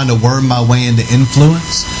not trying to worm my way into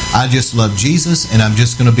influence. I just love Jesus, and I'm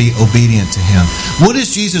just going to be obedient to him. What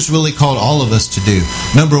has Jesus really called all of us to do?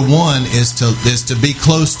 Number one is to be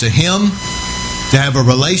close to him, to have a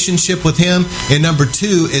relationship with him. And number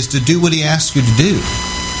two is to do what he asks you to do.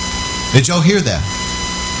 Did y'all hear that?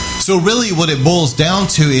 So really what it boils down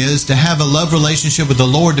to is to have a love relationship with the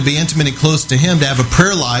Lord, to be intimate and close to him, to have a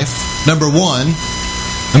prayer life, number one.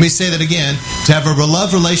 Let me say that again. To have a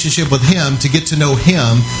love relationship with him, to get to know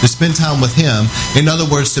him, to spend time with him. In other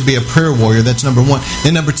words, to be a prayer warrior. That's number one.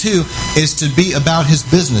 And number two is to be about his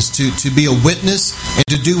business, to be a witness and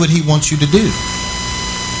to do what he wants you to do.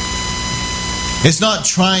 It's not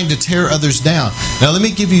trying to tear others down. Now let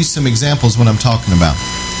me give you some examples what I'm talking about.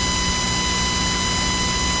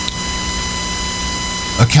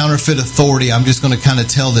 A counterfeit authority. I'm just going to kind of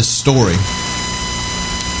tell this story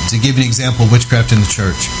to give you an example of witchcraft in the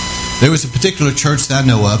church. There was a particular church that I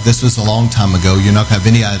know of. This was a long time ago. You're not going to have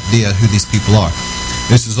any idea who these people are.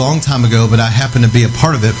 This was a long time ago, but I happened to be a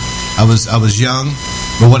part of it. I was young.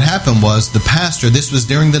 But what happened was the pastor, this was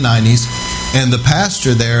during the 90s, and the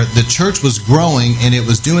pastor there, the church was growing and it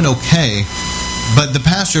was doing okay, but the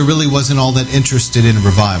pastor really wasn't all that interested in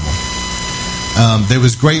revival. There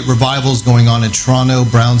was great revivals going on in Toronto,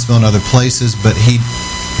 Brownsville, and other places, but he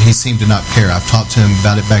seemed to not care. I've talked to him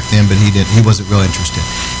about it back then, but he wasn't real interested.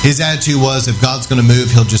 His attitude was, if God's going to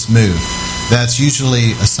move, he'll just move. That's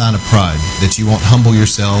usually a sign of pride, that you won't humble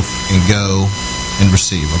yourself and go and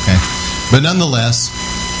receive, okay? But nonetheless,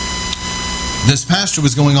 this pastor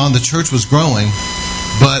was going on, the church was growing,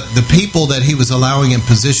 but the people that he was allowing in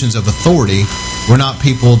positions of authority were not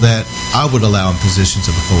people that I would allow in positions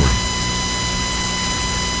of authority.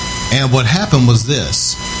 And what happened was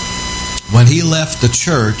this. When he left the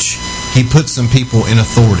church, he put some people in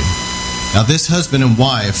authority. Now this husband and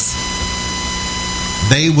wife,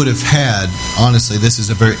 they would have had, honestly, this is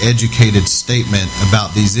a very educated statement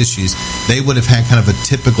about these issues, they would have had kind of a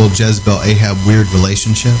typical Jezebel Ahab weird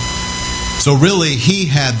relationship. So really, he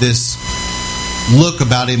had this look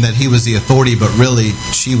about him that he was the authority, but really,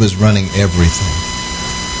 she was running everything.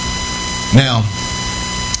 Now,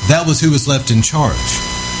 that was who was left in charge.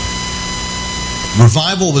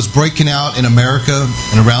 revival was breaking out in America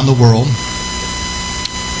and around the world.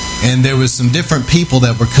 And there was some different people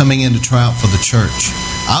that were coming in to try out for the church.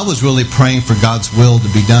 I was really praying for God's will to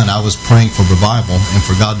be done. I was praying for revival and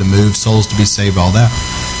for God to move, souls to be saved, all that.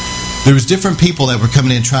 There was different people that were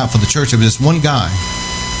coming in to try out for the church. There was this one guy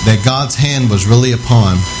that God's hand was really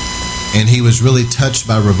upon, and he was really touched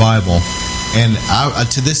by revival. And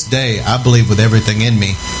to this day, I believe with everything in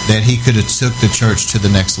me that he could have took the church to the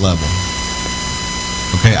next level.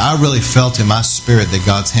 Okay, I really felt in my spirit that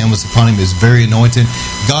God's hand was upon him. He was very anointed.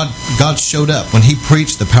 God showed up. When he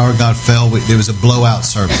preached, the power of God fell. There was a blowout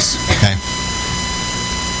service. Okay,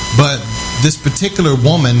 but this particular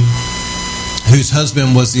woman, whose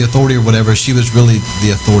husband was the authority or whatever, she was really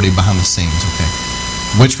the authority behind the scenes. Okay,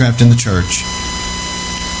 witchcraft in the church.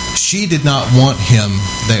 She did not want him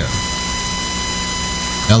there.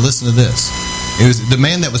 Now listen to this. It was the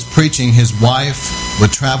man that was preaching. His wife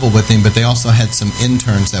would travel with him, but they also had some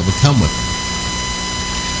interns that would come with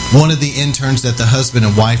him. One of the interns that the husband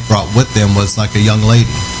and wife brought with them was like a young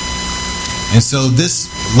lady. And so this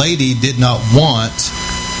lady did not want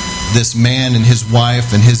this man and his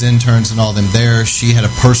wife and his interns and all them there. She had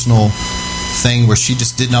a personal thing where she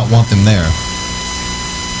just did not want them there.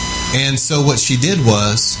 And so what she did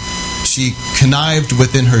was, she connived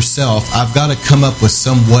within herself, I've got to come up with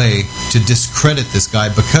some way to discredit this guy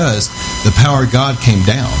because the power of God came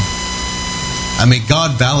down. I mean,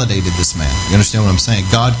 God validated this man. You understand what I'm saying?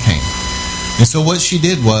 God came. And so what she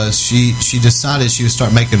did was, she decided she would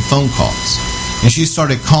start making phone calls. And she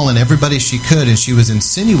started calling everybody she could, and she was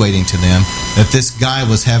insinuating to them that this guy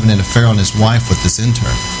was having an affair on his wife with this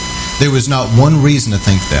intern. There was not one reason to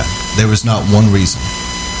think that. There was not one reason.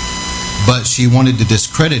 But she wanted to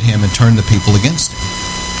discredit him and turn the people against him.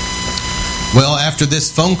 Well, after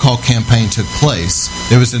this phone call campaign took place,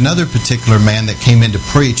 there was another particular man that came in to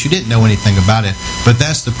preach. Who didn't know anything about it, but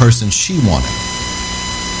that's the person she wanted.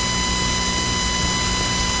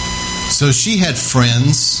 So she had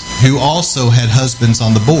friends who also had husbands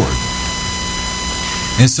on the board.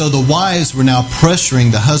 And so the wives were now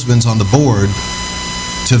pressuring the husbands on the board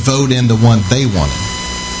to vote in the one they wanted.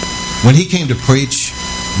 When he came to preach,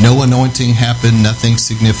 no anointing happened, nothing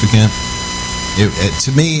significant.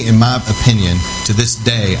 To me, in my opinion, to this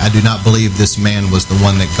day, I do not believe this man was the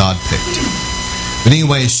one that God picked. But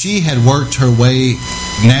anyway, she had worked her way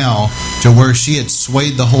now to where she had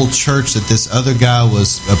swayed the whole church that this other guy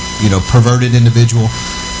was a perverted individual,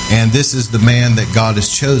 and this is the man that God has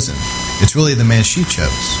chosen. It's really the man she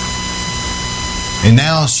chose. And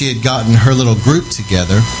now she had gotten her little group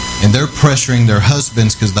together, and they're pressuring their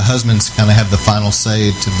husbands because the husbands kind of have the final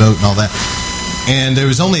say to vote and all that. And there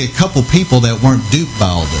was only a couple people that weren't duped by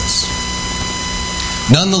all this.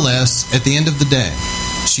 Nonetheless, at the end of the day,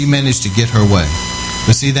 she managed to get her way.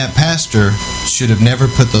 But see, that pastor should have never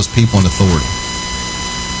put those people in authority.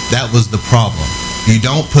 That was the problem. You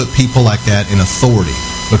don't put people like that in authority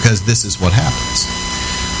because this is what happens.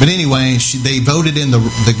 But anyway, they voted in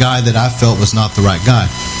the guy that I felt was not the right guy.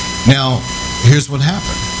 Now, here's what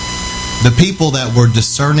happened. The people that were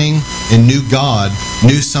discerning and knew God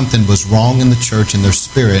knew something was wrong in the church in their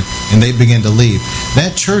spirit, and they began to leave.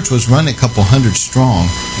 That church was running a couple hundred strong,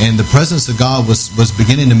 and the presence of God was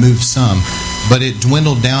beginning to move some, but it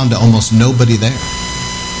dwindled down to almost nobody there.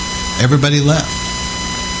 Everybody left.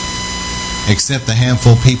 Except a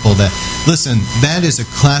handful of people that... Listen, that is a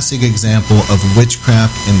classic example of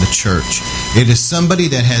witchcraft in the church. It is somebody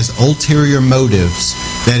that has ulterior motives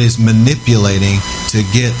that is manipulating to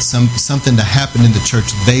get something to happen in the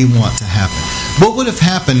church they want to happen. What would have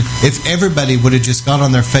happened if everybody would have just got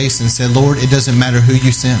on their face and said, Lord, it doesn't matter who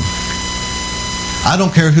you send. I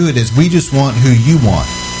don't care who it is. We just want who you want.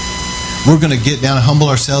 We're going to get down and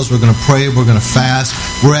humble ourselves. We're going to pray. We're going to fast.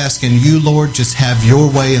 We're asking you, Lord, just have your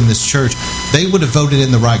way in this church. They would have voted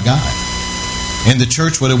in the right guy. And the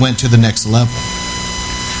church would have went to the next level.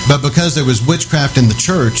 But because there was witchcraft in the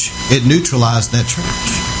church, it neutralized that church.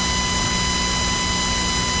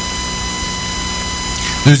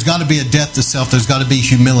 There's got to be a death to self. There's got to be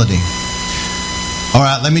humility. All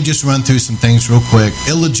right, let me just run through some things real quick.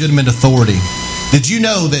 Illegitimate authority. Did you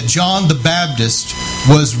know that John the Baptist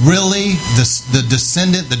was really the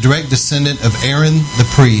descendant, the direct descendant of Aaron the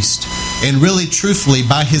priest? And really, truthfully,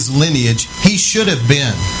 by his lineage, he should have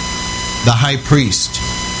been the high priest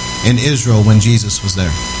in Israel when Jesus was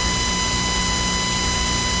there.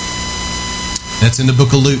 That's in the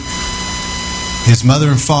book of Luke. His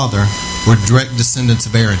mother and father were direct descendants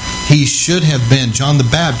of Aaron. He should have been, John the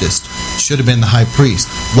Baptist should have been the high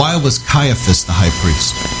priest. Why was Caiaphas the high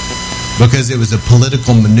priest? because it was a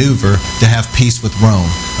political maneuver to have peace with Rome.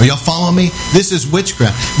 Are y'all following me? This is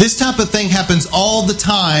witchcraft. This type of thing happens all the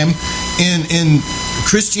time in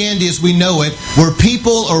Christianity as we know it, where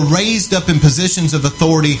people are raised up in positions of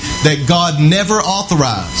authority that God never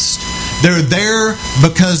authorized. They're there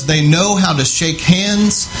because they know how to shake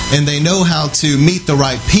hands, and they know how to meet the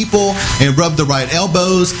right people and rub the right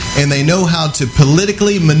elbows, and they know how to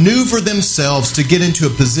politically maneuver themselves to get into a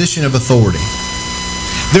position of authority.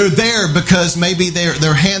 They're there because maybe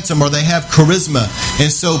they're handsome or they have charisma,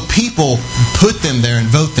 and so people put them there and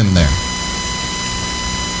vote them there.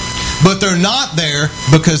 But they're not there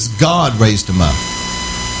because God raised them up.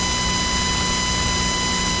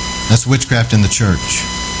 That's witchcraft in the church.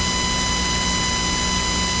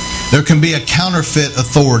 There can be a counterfeit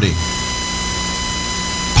authority.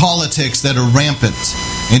 Politics that are rampant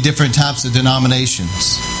in different types of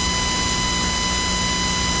denominations.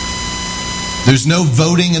 There's no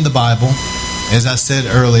voting in the Bible, as I said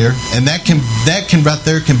earlier, and that can right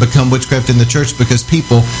there can become witchcraft in the church because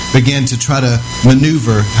people begin to try to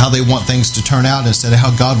maneuver how they want things to turn out instead of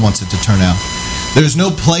how God wants it to turn out. There's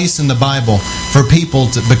no place in the Bible for people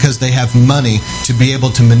because they have money to be able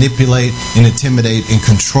to manipulate and intimidate and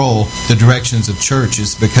control the directions of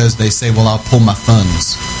churches because they say, well, I'll pull my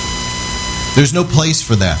funds. There's no place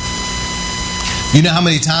for that. You know how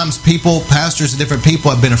many times pastors and different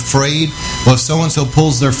people have been afraid, well, if so-and-so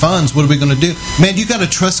pulls their funds, what are we going to do? Man, you got to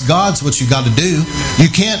trust God's what you got to do.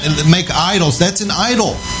 You can't make idols. That's an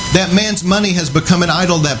idol. That man's money has become an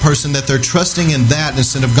idol, that person, that they're trusting in that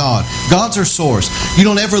instead of God. God's our source. You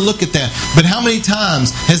don't ever look at that. But how many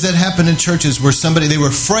times has that happened in churches where they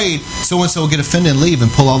were afraid so-and-so will get offended and leave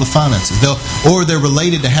and pull all the finances? Or they're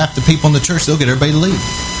related to half the people in the church, they'll get everybody to leave.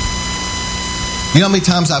 You know how many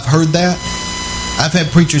times I've heard that? I've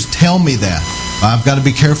had preachers tell me that. I've got to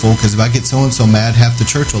be careful because if I get so-and-so mad, half the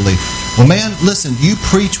church will leave. Well, man, listen, you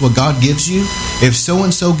preach what God gives you. If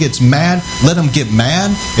so-and-so gets mad, let them get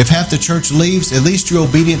mad. If half the church leaves, at least you're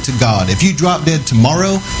obedient to God. If you drop dead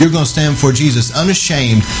tomorrow, you're going to stand before Jesus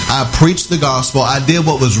unashamed. I preached the gospel. I did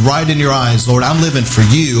what was right in your eyes, Lord. I'm living for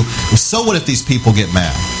you. So what if these people get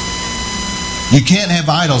mad? You can't have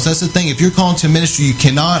idols. That's the thing. If you're called to ministry, you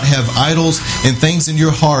cannot have idols and things in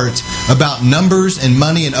your heart about numbers and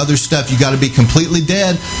money and other stuff. You got to be completely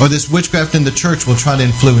dead, or this witchcraft in the church will try to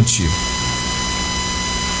influence you.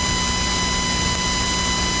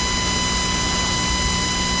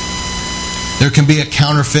 There can be a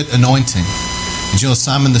counterfeit anointing. You know,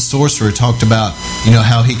 Simon the sorcerer talked about,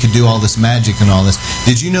 how he could do all this magic and all this.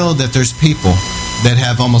 Did you know that there's people that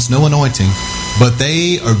have almost no anointing, but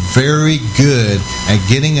they are very good at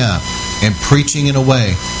getting up and preaching in a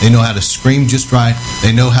way? They know how to scream just right.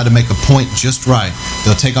 They know how to make a point just right.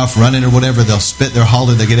 They'll take off running or whatever. They'll spit, they'll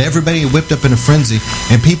holler. They get everybody whipped up in a frenzy.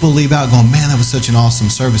 And people leave out going, man, that was such an awesome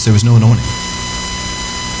service. There was no anointing.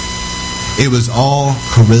 It was all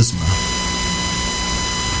charisma.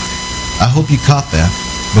 I hope you caught that,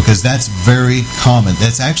 because that's very common.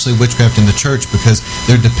 That's actually witchcraft in the church because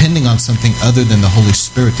they're depending on something other than the Holy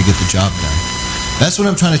Spirit to get the job done. That's what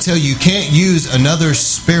I'm trying to tell you. You can't use another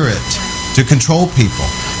spirit to control people.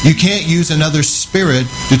 You can't use another spirit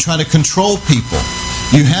to try to control people.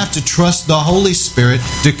 You have to trust the Holy Spirit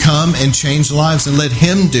to come and change lives and let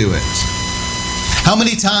Him do it. How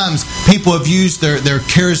many times people have used their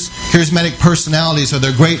charismatic personalities or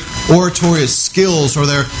their great oratory skills or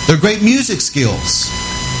their great music skills?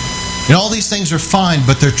 And all these things are fine,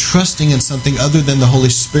 but they're trusting in something other than the Holy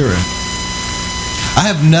Spirit. I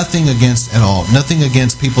have nothing against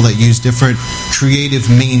people that use different creative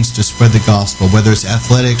means to spread the gospel, whether it's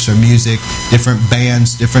athletics or music, different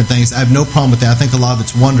bands, different things. I have no problem with that. I think a lot of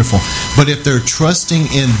it's wonderful. But if they're trusting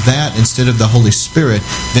in that instead of the Holy Spirit,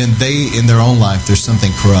 then in their own life, there's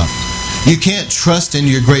something corrupt. You can't trust in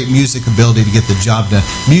your great music ability to get the job done.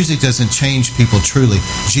 Music doesn't change people truly.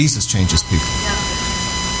 Jesus changes people.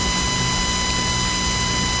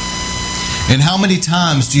 And how many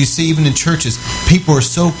times do you see, even in churches, people are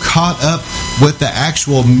so caught up with the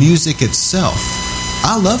actual music itself?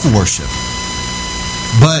 I love worship.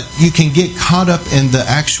 But you can get caught up in the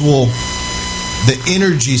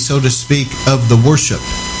energy, so to speak, of the worship.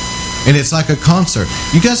 And it's like a concert.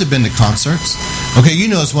 You guys have been to concerts. Okay, you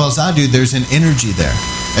know as well as I do, there's an energy there.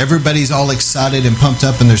 Everybody's all excited and pumped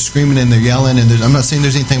up and they're screaming and they're yelling. And I'm not saying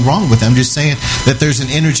there's anything wrong with them. I'm just saying that there's an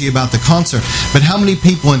energy about the concert. But how many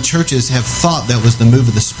people in churches have thought that was the move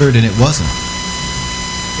of the Spirit, and it wasn't?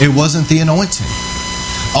 It wasn't the anointing.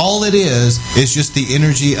 All it is just the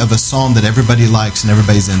energy of a song that everybody likes and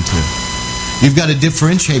everybody's into. You've got to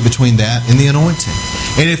differentiate between that and the anointing.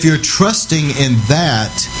 And if you're trusting in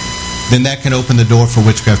that, then that can open the door for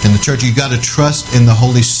witchcraft in the church. You got to trust in the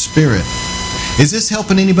Holy Spirit. Is this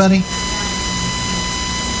helping anybody?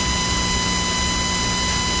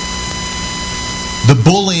 The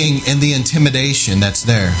bullying and the intimidation that's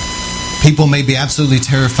there. People may be absolutely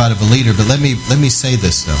terrified of a leader, but let me say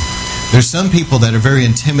this though. There's some people that are very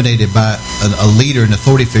intimidated by a leader, an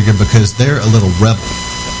authority figure, because they're a little rebel.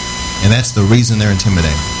 And that's the reason they're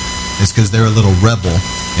intimidated. It's because they're a little rebel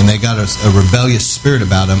and they got a rebellious spirit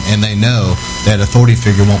about them, and they know that authority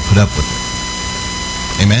figure won't put up with it.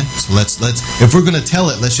 Amen? So let's if we're going to tell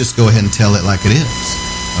it, let's just go ahead and tell it like it is.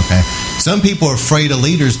 Okay? Some people are afraid of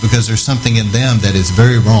leaders because there's something in them that is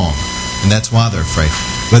very wrong, and that's why they're afraid.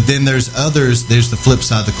 But then there's others, there's the flip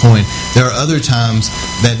side of the coin. There are other times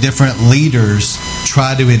that different leaders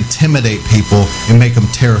try to intimidate people and make them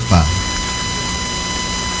terrified.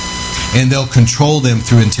 And they'll control them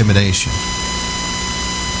through intimidation.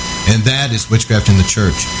 And that is witchcraft in the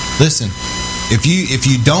church. Listen, if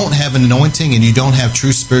you don't have an anointing and you don't have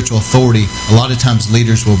true spiritual authority, a lot of times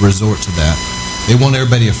leaders will resort to that. They want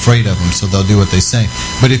everybody afraid of them, so they'll do what they say.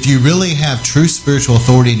 But if you really have true spiritual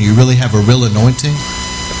authority and you really have a real anointing,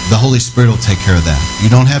 the Holy Spirit will take care of that. You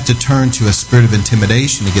don't have to turn to a spirit of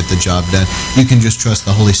intimidation to get the job done. You can just trust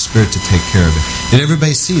the Holy Spirit to take care of it. Did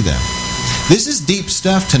everybody see that? This is deep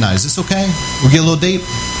stuff tonight. Is this okay? We'll get a little deep.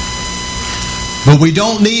 But we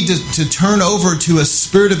don't need to turn over to a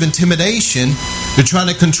spirit of intimidation to try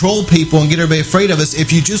to control people and get everybody afraid of us.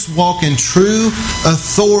 If you just walk in true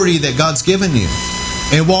authority that God's given you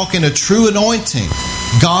and walk in a true anointing,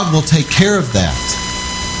 God will take care of that.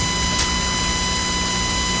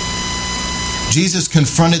 Jesus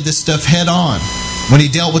confronted this stuff head on when he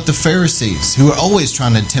dealt with the Pharisees, who were always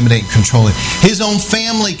trying to intimidate and control him. His own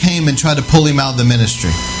family came and tried to pull him out of the ministry,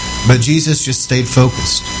 but Jesus just stayed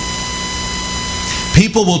focused.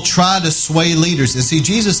 People will try to sway leaders. And see,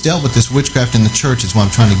 Jesus dealt with this witchcraft in the church is what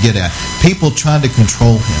I'm trying to get at. People tried to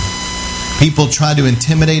control him. People tried to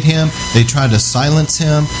intimidate him. They tried to silence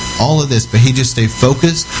him. All of this. But he just stayed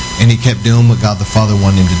focused and he kept doing what God the Father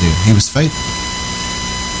wanted him to do. He was faithful.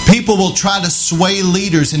 People will try to sway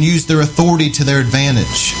leaders and use their authority to their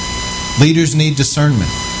advantage. Leaders need discernment.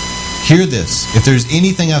 Hear this. If there's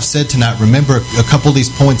anything I've said tonight, remember a couple of these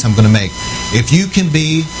points I'm going to make. If you can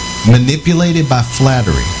be manipulated by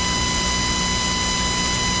flattery,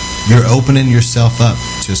 you're opening yourself up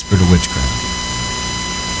to a spirit of witchcraft.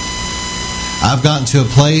 I've gotten to a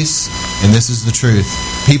place, and this is the truth,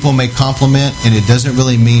 people may compliment and it doesn't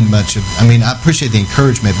really mean much. I appreciate the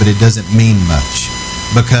encouragement, but it doesn't mean much.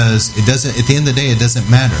 Because it doesn't, at the end of the day, it doesn't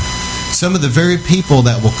matter. Some of the very people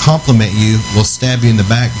that will compliment you will stab you in the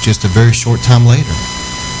back just a very short time later.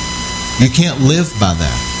 You can't live by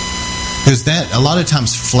that. Because that, a lot of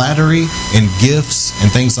times, flattery and gifts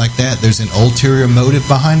and things like that, there's an ulterior motive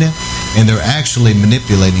behind it, and they're actually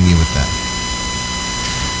manipulating you with that.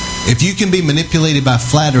 If you can be manipulated by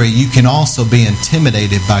flattery, you can also be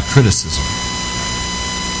intimidated by criticism.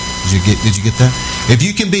 Did you get that? If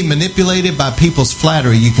you can be manipulated by people's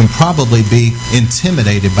flattery, you can probably be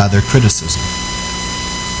intimidated by their criticism.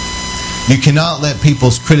 You cannot let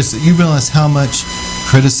people's criticism... You realize how much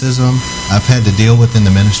criticism I've had to deal with in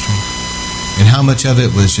the ministry? And how much of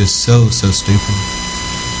it was just so stupid?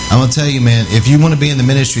 I'm going to tell you, man, if you want to be in the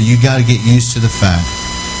ministry, you got to get used to the fact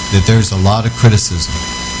that there's a lot of criticism.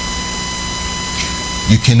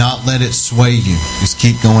 You cannot let it sway you. Just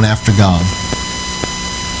keep going after God.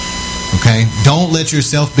 Okay? Don't let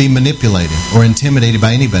yourself be manipulated or intimidated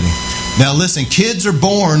by anybody. Now listen, kids are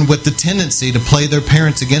born with the tendency to play their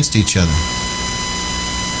parents against each other.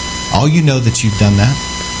 Oh, you know that you've done that.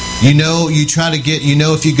 You know, you try to get,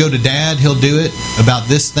 if you go to dad, he'll do it about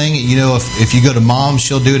this thing. You know, if you go to mom,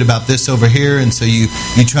 she'll do it about this over here. And so you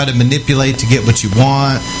try to manipulate to get what you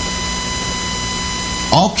want.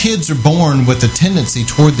 All kids are born with a tendency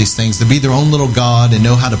toward these things to be their own little god and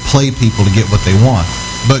know how to play people to get what they want.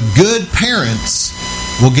 But good parents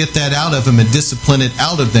will get that out of them and discipline it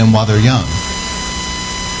out of them while they're young.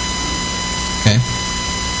 Okay?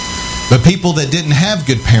 But people that didn't have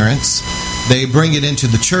good parents, they bring it into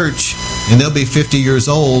the church and they'll be 50 years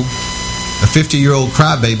old, a 50-year-old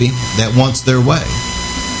crybaby that wants their way.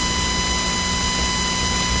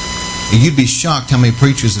 You'd be shocked how many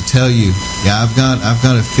preachers will tell you, yeah, I've got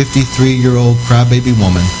a 53-year-old crybaby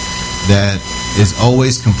woman that is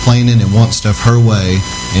always complaining and wants stuff her way,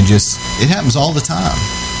 and it happens all the time.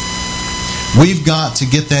 We've got to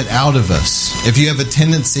get that out of us. If you have a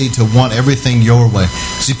tendency to want everything your way.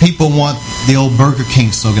 See, people want the old Burger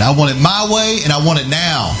King slogan, I want it my way and I want it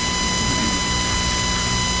now.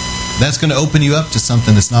 That's going to open you up to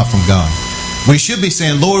something that's not from God. We should be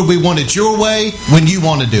saying, Lord, we want it your way when you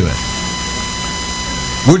want to do it.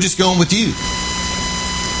 We're just going with you.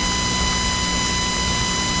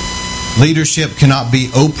 Leadership cannot be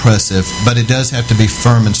oppressive, but it does have to be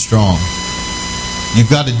firm and strong. You've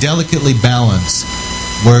got to delicately balance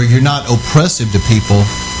where you're not oppressive to people,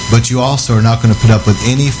 but you also are not going to put up with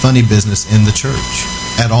any funny business in the church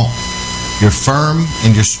at all. You're firm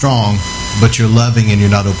and you're strong, but you're loving and you're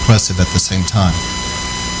not oppressive at the same time.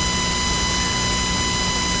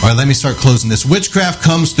 All right, let me start closing this. Witchcraft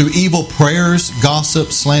comes through evil prayers,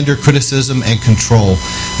 gossip, slander, criticism, and control.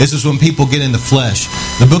 This is when people get in the flesh.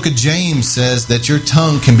 The book of James says that your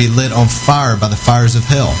tongue can be lit on fire by the fires of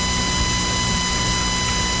hell.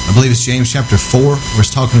 I believe it's James chapter 4, where it's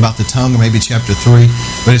talking about the tongue, or maybe chapter 3,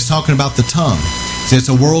 but it's talking about the tongue. See, it's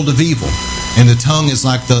a world of evil. And the tongue is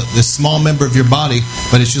like the small member of your body,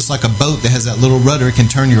 but it's just like a boat that has that little rudder. It can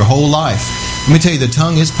turn your whole life. Let me tell you, the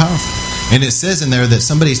tongue is powerful. And it says in there that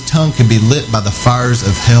somebody's tongue can be lit by the fires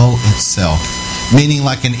of hell itself, meaning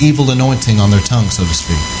like an evil anointing on their tongue, so to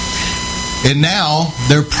speak. And now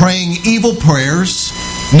they're praying evil prayers.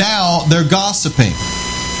 Now they're gossiping.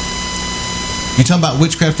 You talking about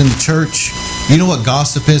witchcraft in the church? You know what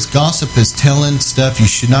gossip is? Gossip is telling stuff you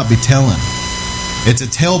should not be telling. It's a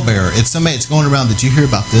talebearer. It's somebody that's going around, did you hear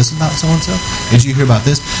about this about so-and-so? Did you hear about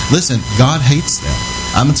this? Listen, God hates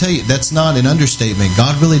that. I'm going to tell you, that's not an understatement.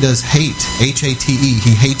 God really does hate. H-A-T-E.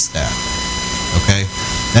 He hates that. Okay?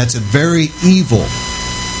 That's a very evil.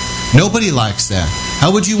 Nobody likes that.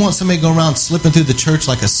 How would you want somebody going around slipping through the church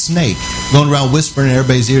like a snake, going around whispering in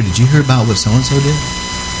everybody's ear, did you hear about what so-and-so did?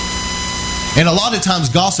 And a lot of times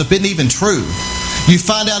gossip isn't even true. You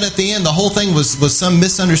find out at the end the whole thing was some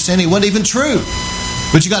misunderstanding. It wasn't even true.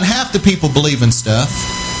 But you got half the people believing stuff.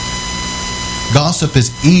 Gossip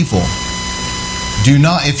is evil. Do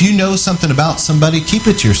not, if you know something about somebody, keep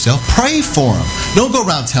it to yourself. Pray for them. Don't go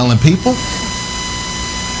around telling people.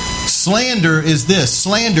 Slander is this.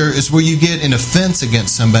 Slander is where you get an offense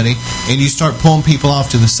against somebody and you start pulling people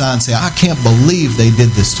off to the side and say, I can't believe they did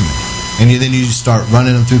this to me. And then you just start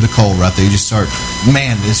running them through the coal right there. You just start,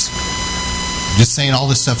 just saying all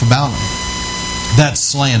this stuff about them. That's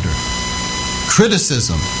slander.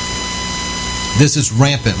 Criticism. This is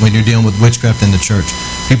rampant when you're dealing with witchcraft in the church.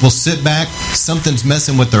 People sit back, something's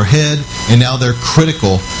messing with their head, and now they're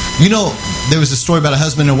critical. You know, there was a story about a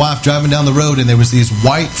husband and wife driving down the road, and there was these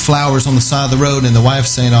white flowers on the side of the road, and the wife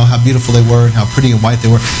saying, oh, how beautiful they were, and how pretty and white they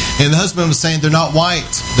were. And the husband was saying, they're not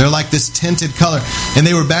white. They're like this tinted color. And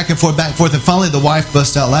they were back and forth, and finally the wife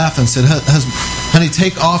burst out laughing and said, husband, honey,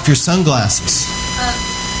 take off your sunglasses.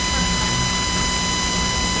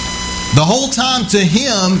 The whole time to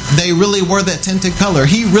him, they really were that tinted color.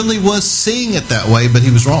 He really was seeing it that way, but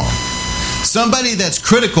he was wrong. Somebody that's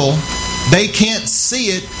critical, they can't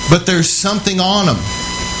see it, but there's something on them.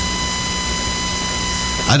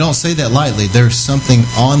 I don't say that lightly. There's something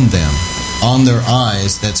on them, on their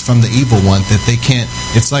eyes, that's from the evil one that they can't,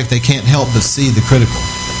 it's like they can't help but see the critical.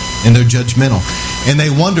 And they're judgmental. And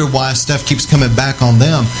they wonder why stuff keeps coming back on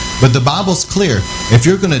them. But the Bible's clear. If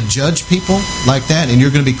you're going to judge people like that and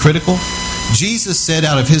you're going to be critical, Jesus said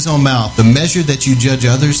out of his own mouth, the measure that you judge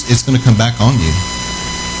others, it's going to come back on you.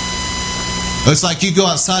 It's like you go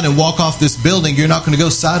outside and walk off this building, you're not going to go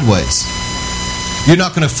sideways. You're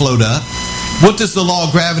not going to float up. What does the law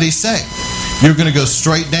of gravity say? You're going to go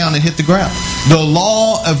straight down and hit the ground. The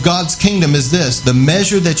law of God's kingdom is this. The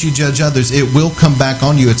measure that you judge others, it will come back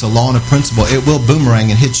on you. It's a law and a principle. It will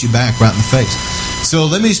boomerang and hit you back right in the face. So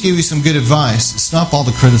let me just give you some good advice. Stop all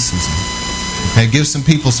the criticism. Okay, give some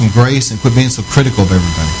people some grace and quit being so critical of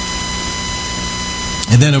everybody.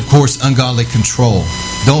 And then, of course, ungodly control.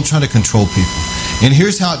 Don't try to control people. And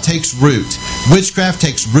here's how it takes root. Witchcraft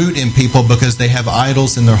takes root in people because they have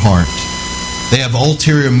idols in their heart. They have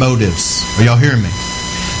ulterior motives. Are y'all hearing me?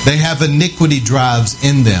 They have iniquity drives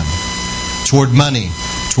in them toward money,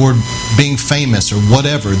 toward being famous or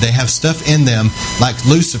whatever. They have stuff in them like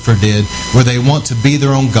Lucifer did where they want to be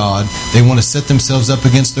their own God. They want to set themselves up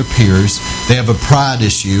against their peers. They have a pride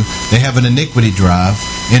issue. They have an iniquity drive.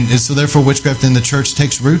 And so therefore witchcraft in the church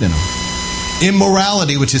takes root in them.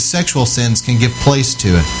 Immorality, which is sexual sins, can give place to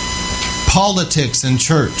it. Politics in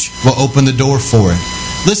church will open the door for it.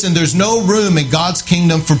 Listen, there's no room in God's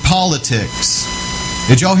kingdom for politics.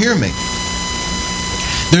 Did y'all hear me?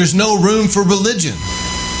 There's no room for religion.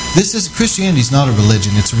 Christianity is not a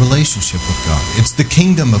religion. It's a relationship with God. It's the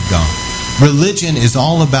kingdom of God. Religion is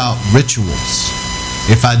all about rituals.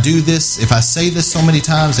 If I do this, if I say this so many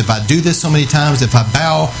times, if I do this so many times, if I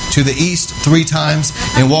bow to the east 3 times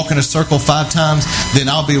and walk in a circle 5 times, then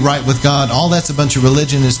I'll be right with God. All that's a bunch of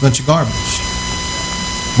religion. It's a bunch of garbage.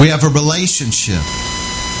 We have a relationship.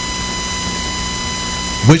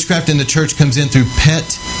 Witchcraft in the church comes in through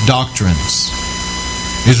pet doctrines.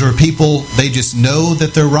 These are people, they just know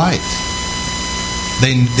that they're right.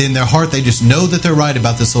 In their heart, they just know that they're right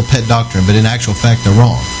about this little pet doctrine, but in actual fact, they're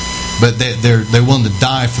wrong. But they're willing to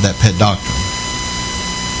die for that pet doctrine.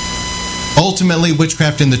 Ultimately,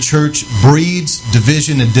 witchcraft in the church breeds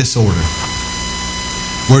division and disorder.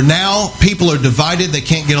 Where now people are divided, they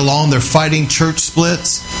can't get along, they're fighting church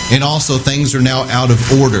splits, and also things are now out of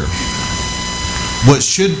order.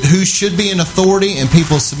 Who should be in authority and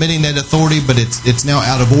people submitting that authority, but it's now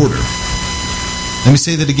out of order. Let me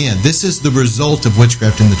say that again. This is the result of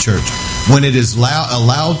witchcraft in the church. When it is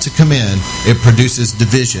allowed to come in, it produces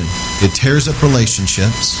division. It tears up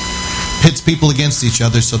relationships, pits people against each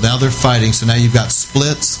other, so now they're fighting. So now you've got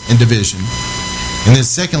splits and division. And then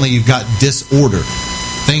secondly, you've got disorder.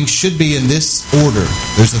 Things should be in this order.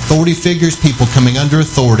 There's authority figures, people coming under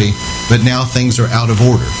authority, but now things are out of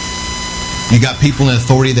order. You got people in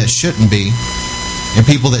authority that shouldn't be, and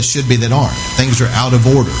people that should be that aren't. Things are out of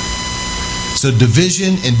order. So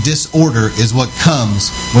division and disorder is what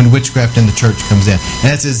comes when witchcraft in the church comes in.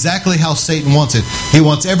 And that's exactly how Satan wants it. He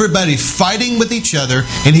wants everybody fighting with each other,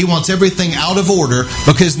 and he wants everything out of order,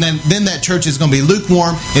 because then that church is going to be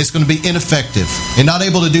lukewarm, and it's going to be ineffective, and not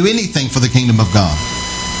able to do anything for the kingdom of God.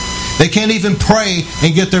 They can't even pray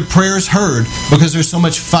and get their prayers heard because there's so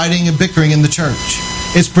much fighting and bickering in the church.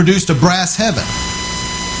 It's produced a brass heaven.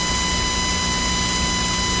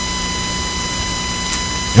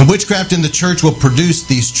 And witchcraft in the church will produce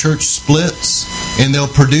these church splits, and they'll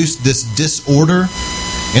produce this disorder.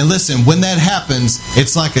 And listen, when that happens,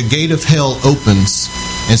 it's like a gate of hell opens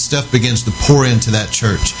and stuff begins to pour into that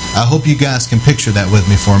church. I hope you guys can picture that with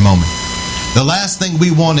me for a moment. The last thing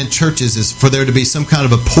we want in churches is for there to be some kind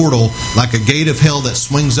of a portal, like a gate of hell that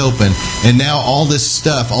swings open, and now all this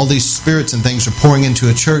stuff, all these spirits and things are pouring into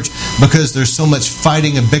a church because there's so much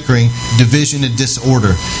fighting and bickering, division and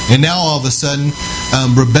disorder. And now all of a sudden,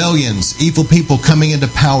 rebellions, evil people coming into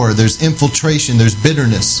power, there's infiltration, there's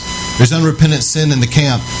bitterness, there's unrepentant sin in the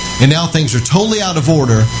camp, and now things are totally out of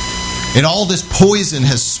order. And all this poison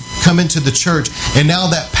has come into the church, and now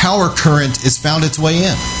that power current has found its way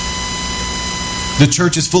in. The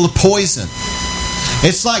church is full of poison.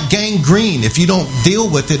 It's like gangrene. If you don't deal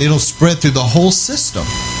with it, it'll spread through the whole system.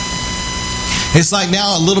 It's like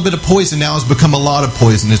now a little bit of poison now has become a lot of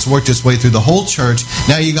poison. It's worked its way through the whole church.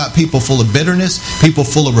 Now you got people full of bitterness, people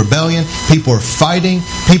full of rebellion, people are fighting,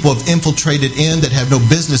 people have infiltrated in that have no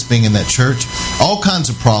business being in that church. All kinds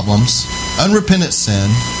of problems, unrepentant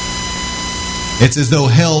sin. It's as though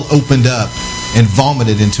hell opened up and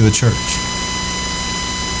vomited into a church.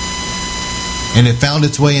 And it found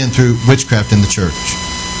its way in through witchcraft in the church.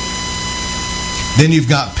 Then you've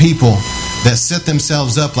got people that set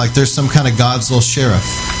themselves up like there's some kind of God's little sheriff.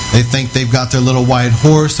 They think they've got their little white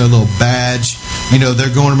horse, their little badge. You know,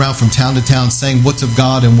 they're going around from town to town saying what's of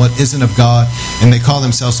God and what isn't of God. And they call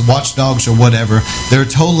themselves watchdogs or whatever. They're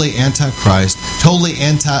totally anti-Christ, totally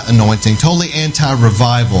anti-anointing, totally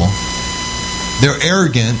anti-revival. They're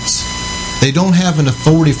arrogant. They don't have an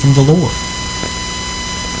authority from the Lord.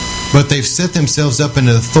 But they've set themselves up in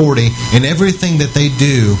an authority, and everything that they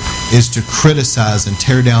do is to criticize and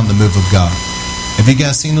tear down the move of God. Have you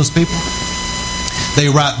guys seen those people? They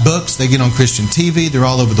write books, they get on Christian TV, they're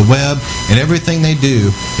all over the web, and everything they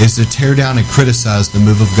do is to tear down and criticize the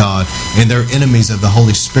move of God, and they're enemies of the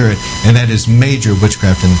Holy Spirit, and that is major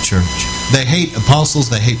witchcraft in the church. They hate apostles,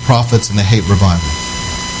 they hate prophets, and they hate revival.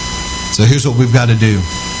 So here's what we've got to do.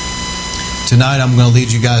 Tonight I'm going to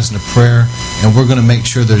lead you guys in a prayer, and we're going to make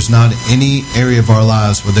sure there's not any area of our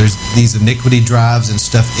lives where there's these iniquity drives and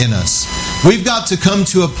stuff in us. We've got to come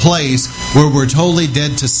to a place where we're totally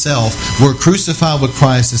dead to self. We're crucified with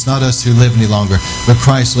Christ. It's not us who live any longer, but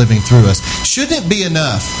Christ living through us. Shouldn't it be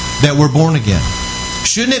enough that we're born again?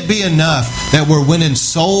 Shouldn't it be enough that we're winning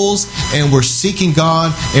souls and we're seeking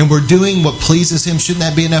God and we're doing what pleases Him? Shouldn't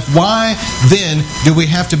that be enough? Why then do we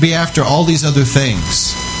have to be after all these other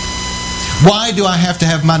things? Why do I have to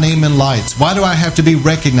have my name in lights? Why do I have to be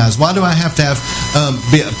recognized? Why do I have to have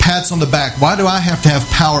pats on the back? Why do I have to have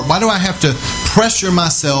power? Why do I have to pressure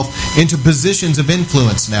myself into positions of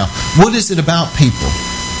influence now? What is it about people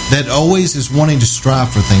that always is wanting to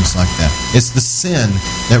strive for things like that? It's the sin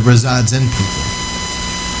that resides in people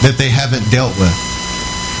that they haven't dealt with.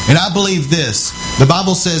 And I believe this. The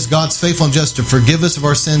Bible says God's faithful and just to forgive us of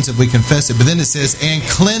our sins if we confess it. But then it says, and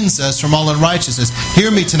cleanse us from all unrighteousness. Hear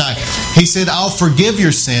me tonight. He said, I'll forgive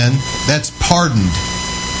your sin. That's pardoned.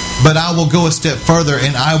 But I will go a step further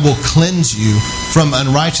and I will cleanse you from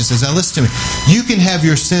unrighteousness. Now listen to me. You can have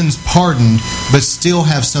your sins pardoned, but still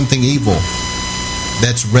have something evil.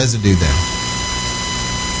 That's residue there.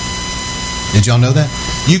 Did y'all know that?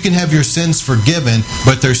 You can have your sins forgiven,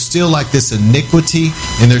 but there's still like this iniquity,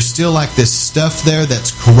 and there's still like this stuff there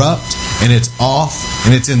that's corrupt, and it's off,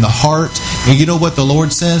 and it's in the heart. And you know what the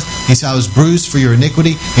Lord says? He said, I was bruised for your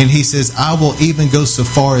iniquity, and He says, I will even go so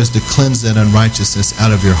far as to cleanse that unrighteousness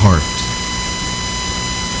out of your heart.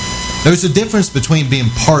 There's a difference between being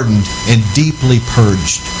pardoned and deeply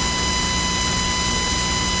purged.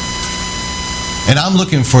 And I'm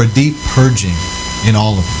looking for a deep purging in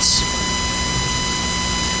all of us.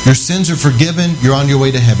 Your sins are forgiven. You're on your way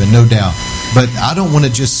to heaven, no doubt. But I don't want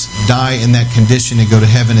to just die in that condition and go to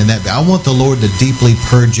heaven in that. I want the Lord to deeply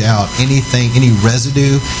purge out anything, any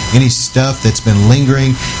residue, any stuff that's been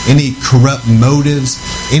lingering, any corrupt motives,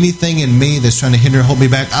 anything in me that's trying to hinder and hold me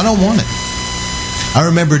back. I don't want it. I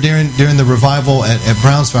remember during the revival at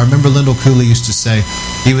Brownsville, I remember Lyndall Cooley used to say,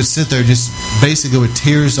 he would sit there just basically with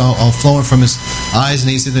tears all flowing from his eyes, and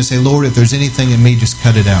he'd sit there and say, Lord, if there's anything in me, just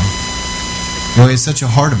cut it out. You know, he had such a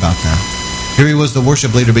heart about that. Here he was, the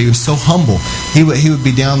worship leader, but he was so humble. He would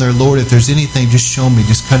be down there, Lord, if there's anything, just show me,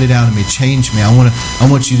 just cut it out of me, change me. I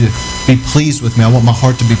want you to be pleased with me. I want my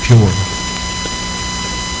heart to be pure.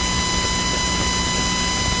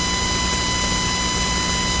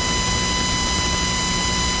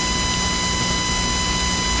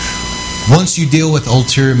 Once you deal with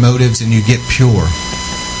ulterior motives and you get pure,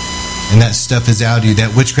 and that stuff is out of you,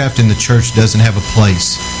 that witchcraft in the church doesn't have a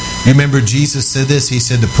place. You remember Jesus said this? He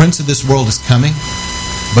said, the prince of this world is coming,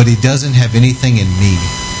 but he doesn't have anything in me.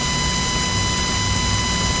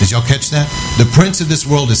 Did y'all catch that? The prince of this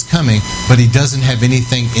world is coming, but he doesn't have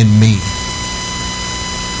anything in me.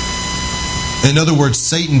 In other words,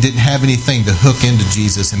 Satan didn't have anything to hook into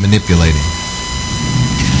Jesus and manipulate him.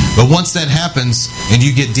 But once that happens and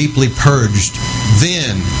you get deeply purged,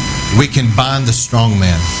 then we can bind the strong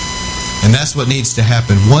man. And that's what needs to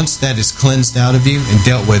happen. Once that is cleansed out of you and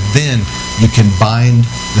dealt with, then you can bind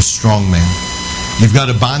the strong man. You've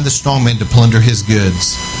got to bind the strong man to plunder his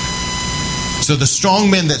goods. So the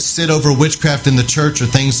strong men that sit over witchcraft in the church are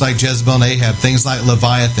things like Jezebel and Ahab, things like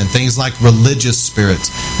Leviathan, things like religious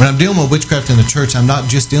spirits. When I'm dealing with witchcraft in the church, I'm not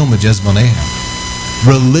just dealing with Jezebel and Ahab.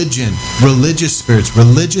 Religion, religious spirits,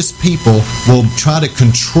 religious people will try to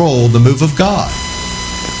control the move of God.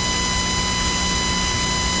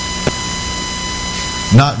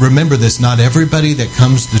 Remember this, not everybody that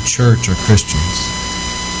comes to church are Christians.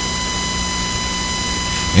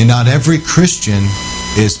 And not every Christian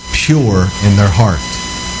is pure in their heart.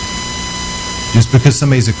 Just because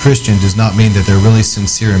somebody's a Christian does not mean that they're really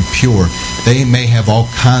sincere and pure. They may have all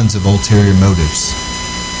kinds of ulterior motives.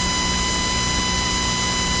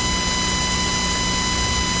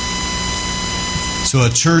 So a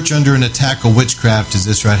church under an attack of witchcraft is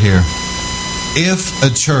this right here. If a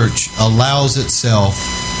church allows itself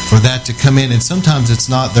for that to come in, and sometimes it's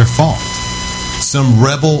not their fault. Some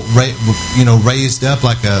rebel, raised up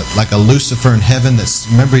like a Lucifer in heaven.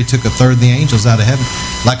 Remember, he took a third of the angels out of heaven.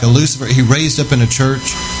 Like a Lucifer, he raised up in a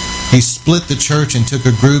church. He split the church and took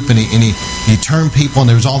a group, and he turned people, and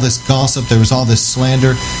there was all this gossip, there was all this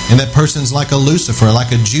slander, and that person's like a Lucifer,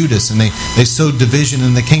 like a Judas, and they sowed division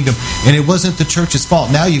in the kingdom. And it wasn't the church's fault.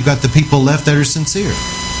 Now you've got the people left that are sincere.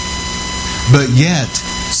 But yet,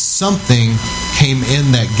 something came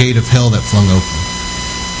in that gate of hell that flung open.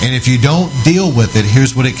 And if you don't deal with it,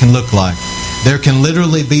 here's what it can look like. There can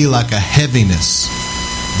literally be like a heaviness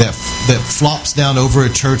that flops down over a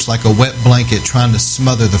church like a wet blanket trying to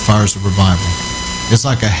smother the fires of revival. It's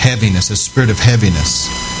like a heaviness, a spirit of heaviness.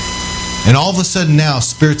 And all of a sudden now,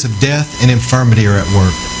 spirits of death and infirmity are at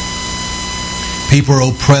work. People are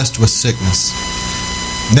oppressed with sickness.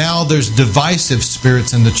 Now there's divisive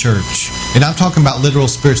spirits in the church. And I'm talking about literal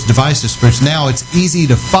spirits, divisive spirits. Now it's easy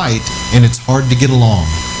to fight and it's hard to get along.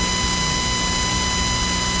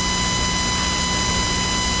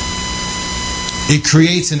 It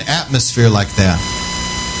creates an atmosphere like that.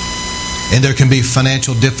 And there can be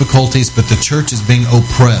financial difficulties, but the church is being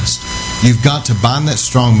oppressed. You've got to bind that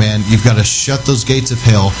strong man. You've got to shut those gates of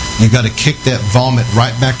hell. You've got to kick that vomit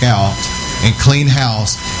right back out and clean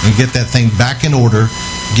house and get that thing back in order.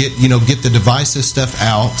 Get the divisive stuff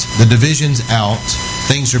out, the divisions out.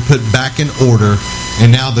 Things are put back in order,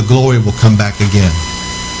 and now the glory will come back again.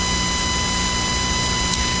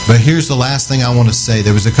 But here's the last thing I want to say.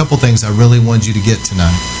 There was a couple things I really wanted you to get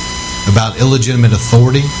tonight about illegitimate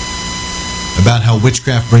authority, about how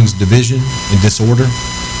witchcraft brings division and disorder.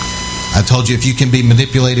 I told you if you can be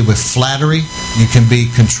manipulated with flattery, you can be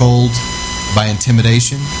controlled by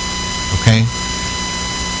intimidation. Okay?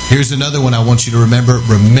 Here's another one I want you to remember.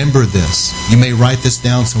 Remember this. You may write this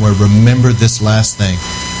down somewhere. Remember this last thing.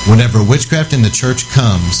 whenever witchcraft in the church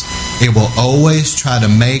comes, it will always try to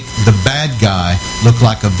make the bad guy look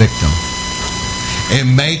like a victim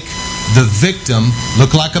and make the victim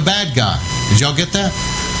look like a bad guy. Did y'all get that?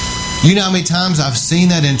 You know how many times I've seen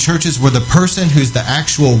that in churches where the person who's the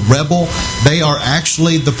actual rebel, they are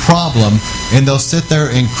actually the problem, and they'll sit there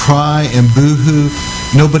and cry and boo-hoo.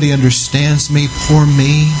 Nobody understands me. Poor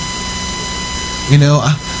me. You know,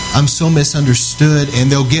 I'm so misunderstood.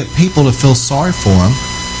 And they'll get people to feel sorry for them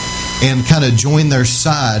and kind of join their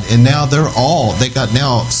side. And now they got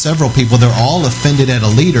now several people, they're all offended at a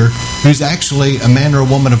leader who's actually a man or a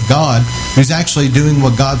woman of God, who's actually doing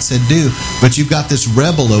what God said do. But you've got this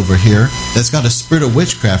rebel over here that's got a spirit of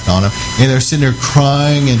witchcraft on him, and they're sitting there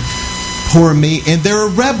crying and poor me, and they're a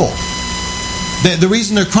rebel. The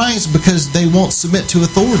reason they're crying is because they won't submit to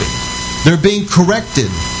authority. They're being corrected.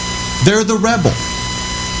 They're the rebel.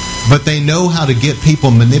 But they know how to get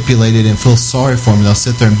people manipulated and feel sorry for them. They'll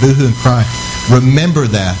sit there and boo-hoo and cry. Remember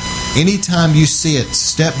that. Anytime you see it,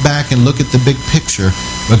 step back and look at the big picture,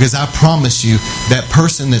 because I promise you, that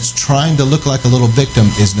person that's trying to look like a little victim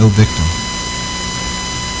is no victim.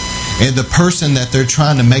 And the person that they're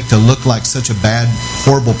trying to make to look like such a bad,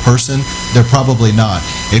 horrible person, they're probably not.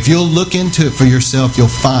 If you'll look into it for yourself, you'll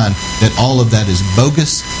find that all of that is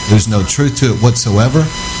bogus. There's no truth to it whatsoever.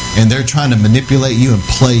 And they're trying to manipulate you and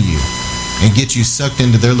play you and get you sucked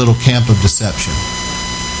into their little camp of deception.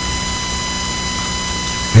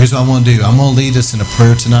 Here's what I want to do. I'm going to lead us in a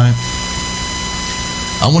prayer tonight.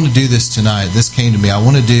 I want to do this tonight. This came to me. I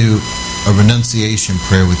want to do a renunciation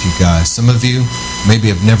prayer with you guys. Some of you maybe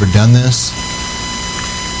have never done this.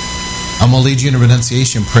 I'm going to lead you in a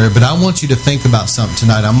renunciation prayer, but I want you to think about something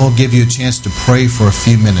tonight. I'm going to give you a chance to pray for a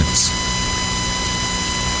few minutes.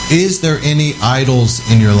 Is there any idols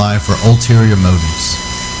in your life or ulterior motives?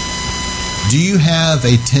 Do you have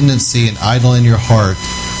a tendency, an idol in your heart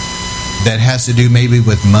that has to do maybe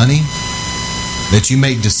with money? That you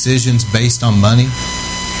make decisions based on money?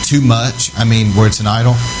 Too much? I mean, where it's an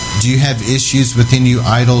idol? Do you have issues within you,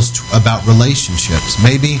 idols about relationships?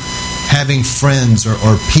 Maybe having friends or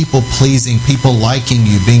people pleasing, people liking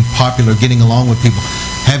you, being popular, getting along with people,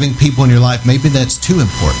 having people in your life, maybe that's too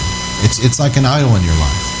important. It's like an idol in your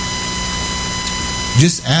life.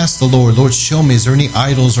 Just ask the Lord, Lord, show me, is there any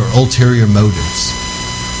idols or ulterior motives?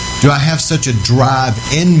 Do I have such a drive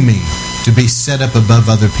in me to be set up above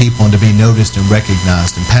other people and to be noticed and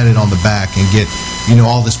recognized and patted on the back and get,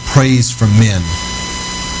 all this praise from men?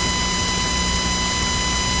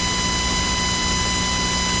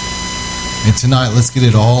 And tonight, let's get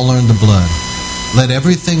it all under the blood. Let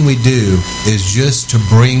everything we do is just to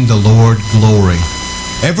bring the Lord glory.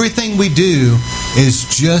 Everything we do is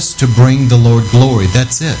just to bring the Lord glory.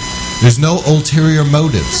 That's it. There's no ulterior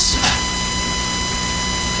motives.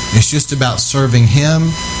 It's just about serving Him.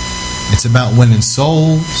 It's about winning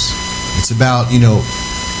souls. It's about,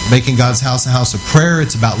 making God's house a house of prayer.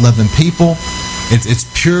 It's about loving people. It's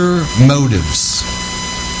pure motives.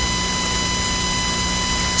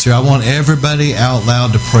 So I want everybody out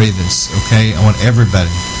loud to pray this, okay? I want everybody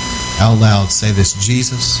out loud to say this.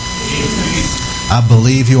 Jesus, I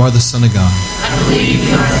believe you are the Son of God.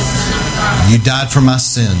 You died for my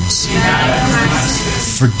sins.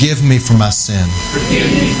 Forgive me for my sin.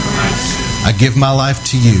 I give my life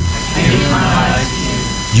to you.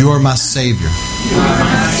 You are my Savior.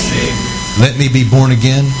 Let me be born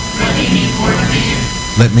again.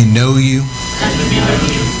 Let me know you.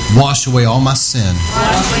 Wash away all my sin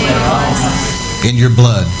in your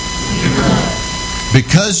blood.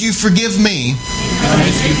 Because you forgive me,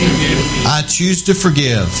 I choose to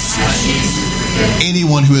forgive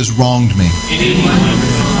anyone who has wronged me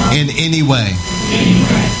in any way.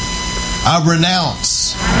 I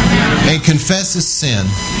renounce and confess his sin.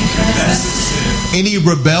 Any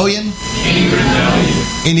rebellion,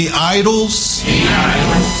 any idols,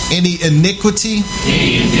 any iniquity,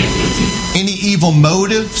 any evil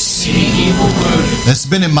motives that's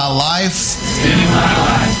been in my life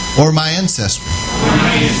or my ancestry.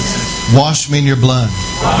 Wash me in your blood.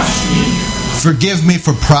 Forgive me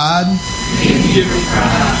for pride,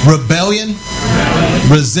 rebellion,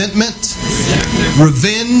 resentment,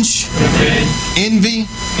 revenge, envy,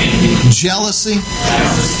 jealousy,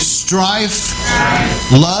 strife,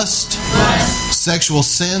 lust, sexual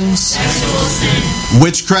sins,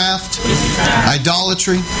 witchcraft,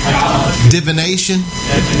 idolatry, divination,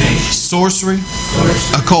 sorcery,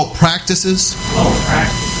 occult practices,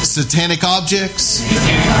 satanic objects,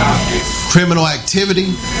 criminal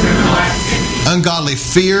activity, ungodly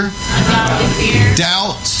fear,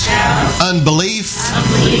 doubt, unbelief,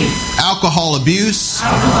 alcohol abuse,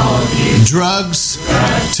 drugs,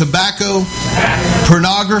 tobacco,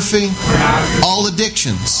 pornography, all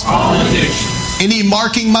addictions. Any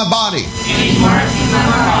marking my body,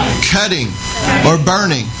 cutting or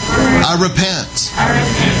burning, I repent.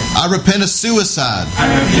 I repent of suicide,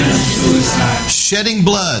 shedding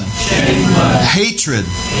blood, hatred,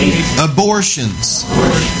 abortions,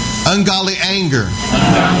 ungodly anger,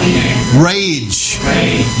 rage,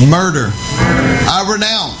 murder. I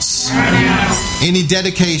renounce any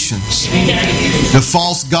dedications to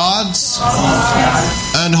false gods,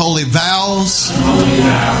 unholy vows,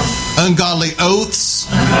 ungodly oaths,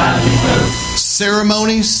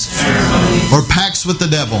 ceremonies, or pacts with the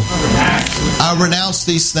devil. I renounce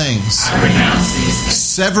these things.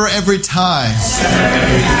 Sever every tie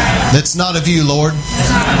that's not of you, Lord.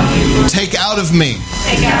 Take out of me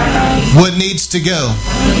what needs to go.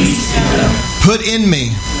 Put in me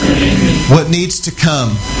what needs to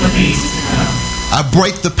come. I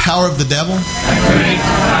break the power of the devil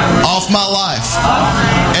off my life.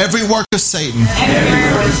 Every work of Satan,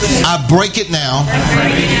 I break it now.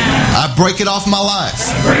 I break it off my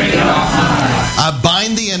life. I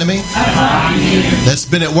bind the enemy that's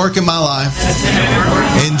been at work in my life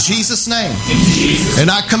in Jesus' name.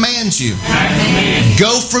 And I command you,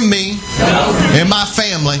 go from me and my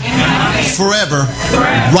family forever,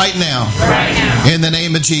 right now, in the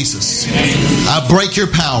name of Jesus. I break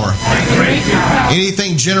your power.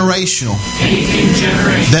 Anything generational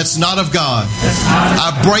that's not of God,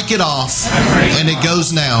 I break it off, and it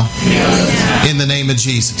goes now in the name of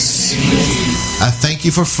Jesus. I thank you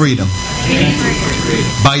for freedom.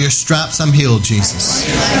 By your stripes I'm healed, Jesus.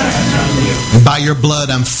 And by your blood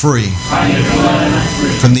I'm free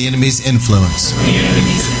from the enemy's influence.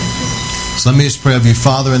 So let me just pray of you,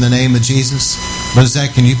 Father, in the name of Jesus. Brother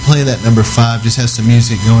Zach, can you play that number 5? Just has some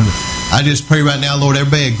music going. I just pray right now, Lord,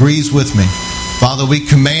 everybody agrees with me. Father, we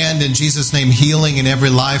command in Jesus' name healing in every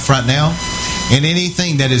life right now. And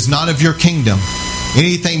anything that is not of your kingdom,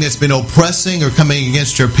 anything that's been oppressing or coming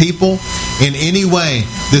against your people in any way,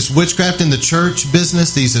 this witchcraft in the church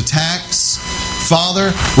business, these attacks,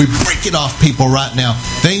 Father, we break it off people right now.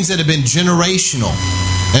 Things that have been generational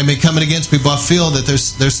and been coming against people. I feel that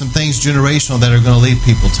there's some things generational that are going to leave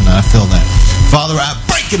people tonight. I feel that. Father, I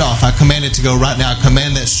break it off. I command it to go right now. I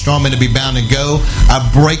command that strong man to be bound and go. I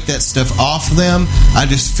break that stuff off them. I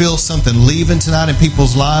just feel something leaving tonight in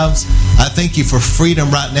people's lives. I thank you for freedom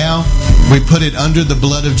right now. We put it under the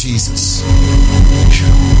blood of Jesus.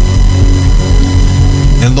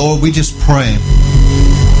 And Lord, we just pray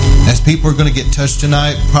as people are going to get touched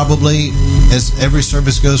tonight, probably as every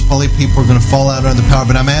service goes, probably people are going to fall out under the power.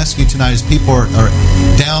 But I'm asking you tonight, as people are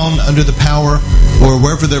down under the power or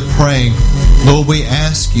wherever they're praying, Lord, we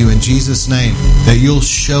ask you in Jesus' name that you'll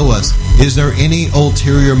show us, is there any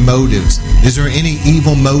ulterior motives? Is there any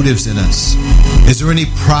evil motives in us? Is there any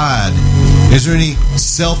pride? Is there any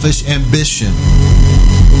selfish ambition?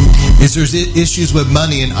 Is there issues with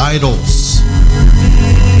money and idols?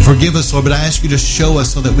 Forgive us, Lord, but I ask you to show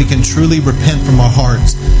us so that we can truly repent from our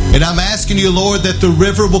hearts. And I'm asking you, Lord, that the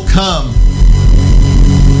river will come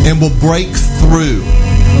and will break through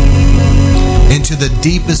into the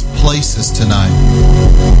deepest places tonight.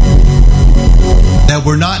 That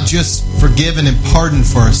we're not just forgiven and pardoned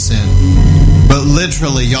for our sin, but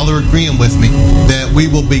literally, y'all are agreeing with me, that we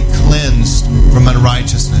will be cleansed from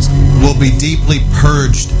unrighteousness. We'll be deeply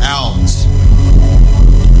purged out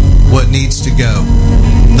what needs to go.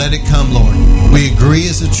 Let it come, Lord. We agree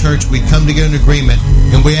as a church. We come together in agreement,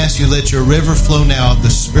 and we ask you, let your river flow now of the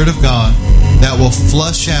Spirit of God that will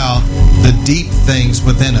flush out the deep things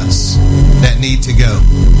within us that need to go.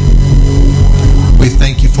 We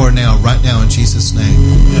thank you for it now, right now, in Jesus' name.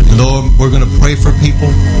 And Lord, we're going to pray for people.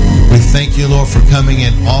 We thank you, Lord, for coming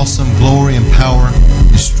in awesome glory and power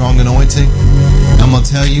and strong anointing. I'm going to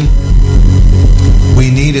tell you, we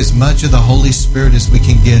need as much of the Holy Spirit as we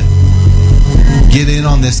can get. Get in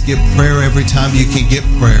on this. Get prayer every time you can get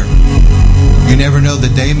prayer. You never know.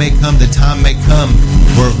 The day may come, the time may come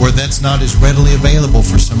where that's not as readily available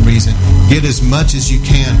for some reason. Get as much as you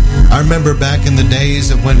can. I remember back in the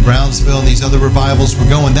days of when Brownsville and these other revivals were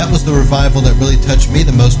going, that was the revival that really touched me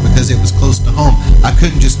the most because it was close to home. I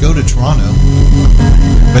couldn't just go to Toronto.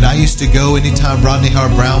 But I used to go anytime Rodney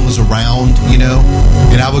Howard-Browne was around, you know,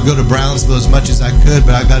 and I would go to Brownsville as much as I could,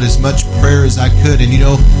 but I got as much prayer as I could. And, you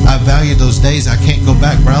know, I value those days. I can't go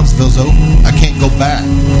back. Brownsville's over. I can't go back.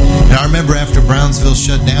 And I remember after Brownsville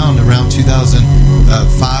shut down around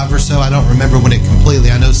 2005 or so, I don't remember when it completely,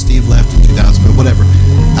 I know Steve left in 2000, but whatever.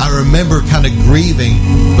 I remember kind of grieving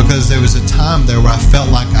because there was a time there where I felt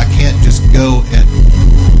like I can't just go and,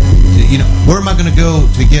 where am I going to go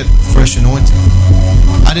to get fresh anointing?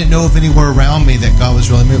 I didn't know of anywhere around me that God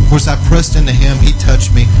was really moving. Of course, I pressed into Him. He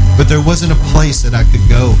touched me. But there wasn't a place that I could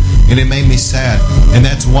go. And it made me sad. And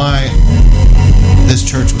that's why this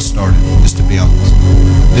church was started, just to be honest.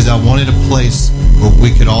 Is I wanted a place where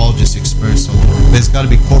we could all just experience the Lord. But it's got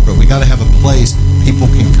to be corporate. We got to have a place people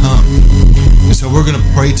can come. And so we're going to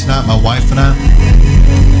pray tonight, my wife and I.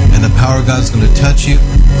 And the power of God's going to touch you.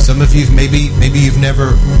 Some of you, maybe you've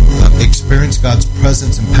never experienced God's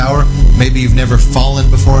presence and power. Maybe you've never fallen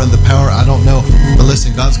before in the power. I don't know. But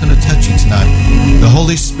listen, God's going to touch you tonight. The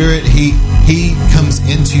Holy Spirit, He comes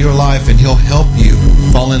into your life and He'll help you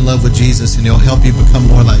fall in love with Jesus, and He'll help you become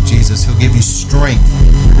more like Jesus. He'll give you strength.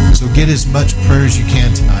 So get as much prayer as you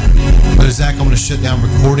can tonight. But Zach, I'm going to shut down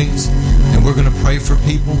recordings, and we're going to pray for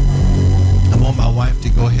people. I want my wife to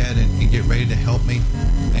go ahead and get ready to help me.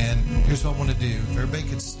 And here's what I want to do. If everybody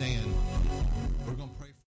could stand.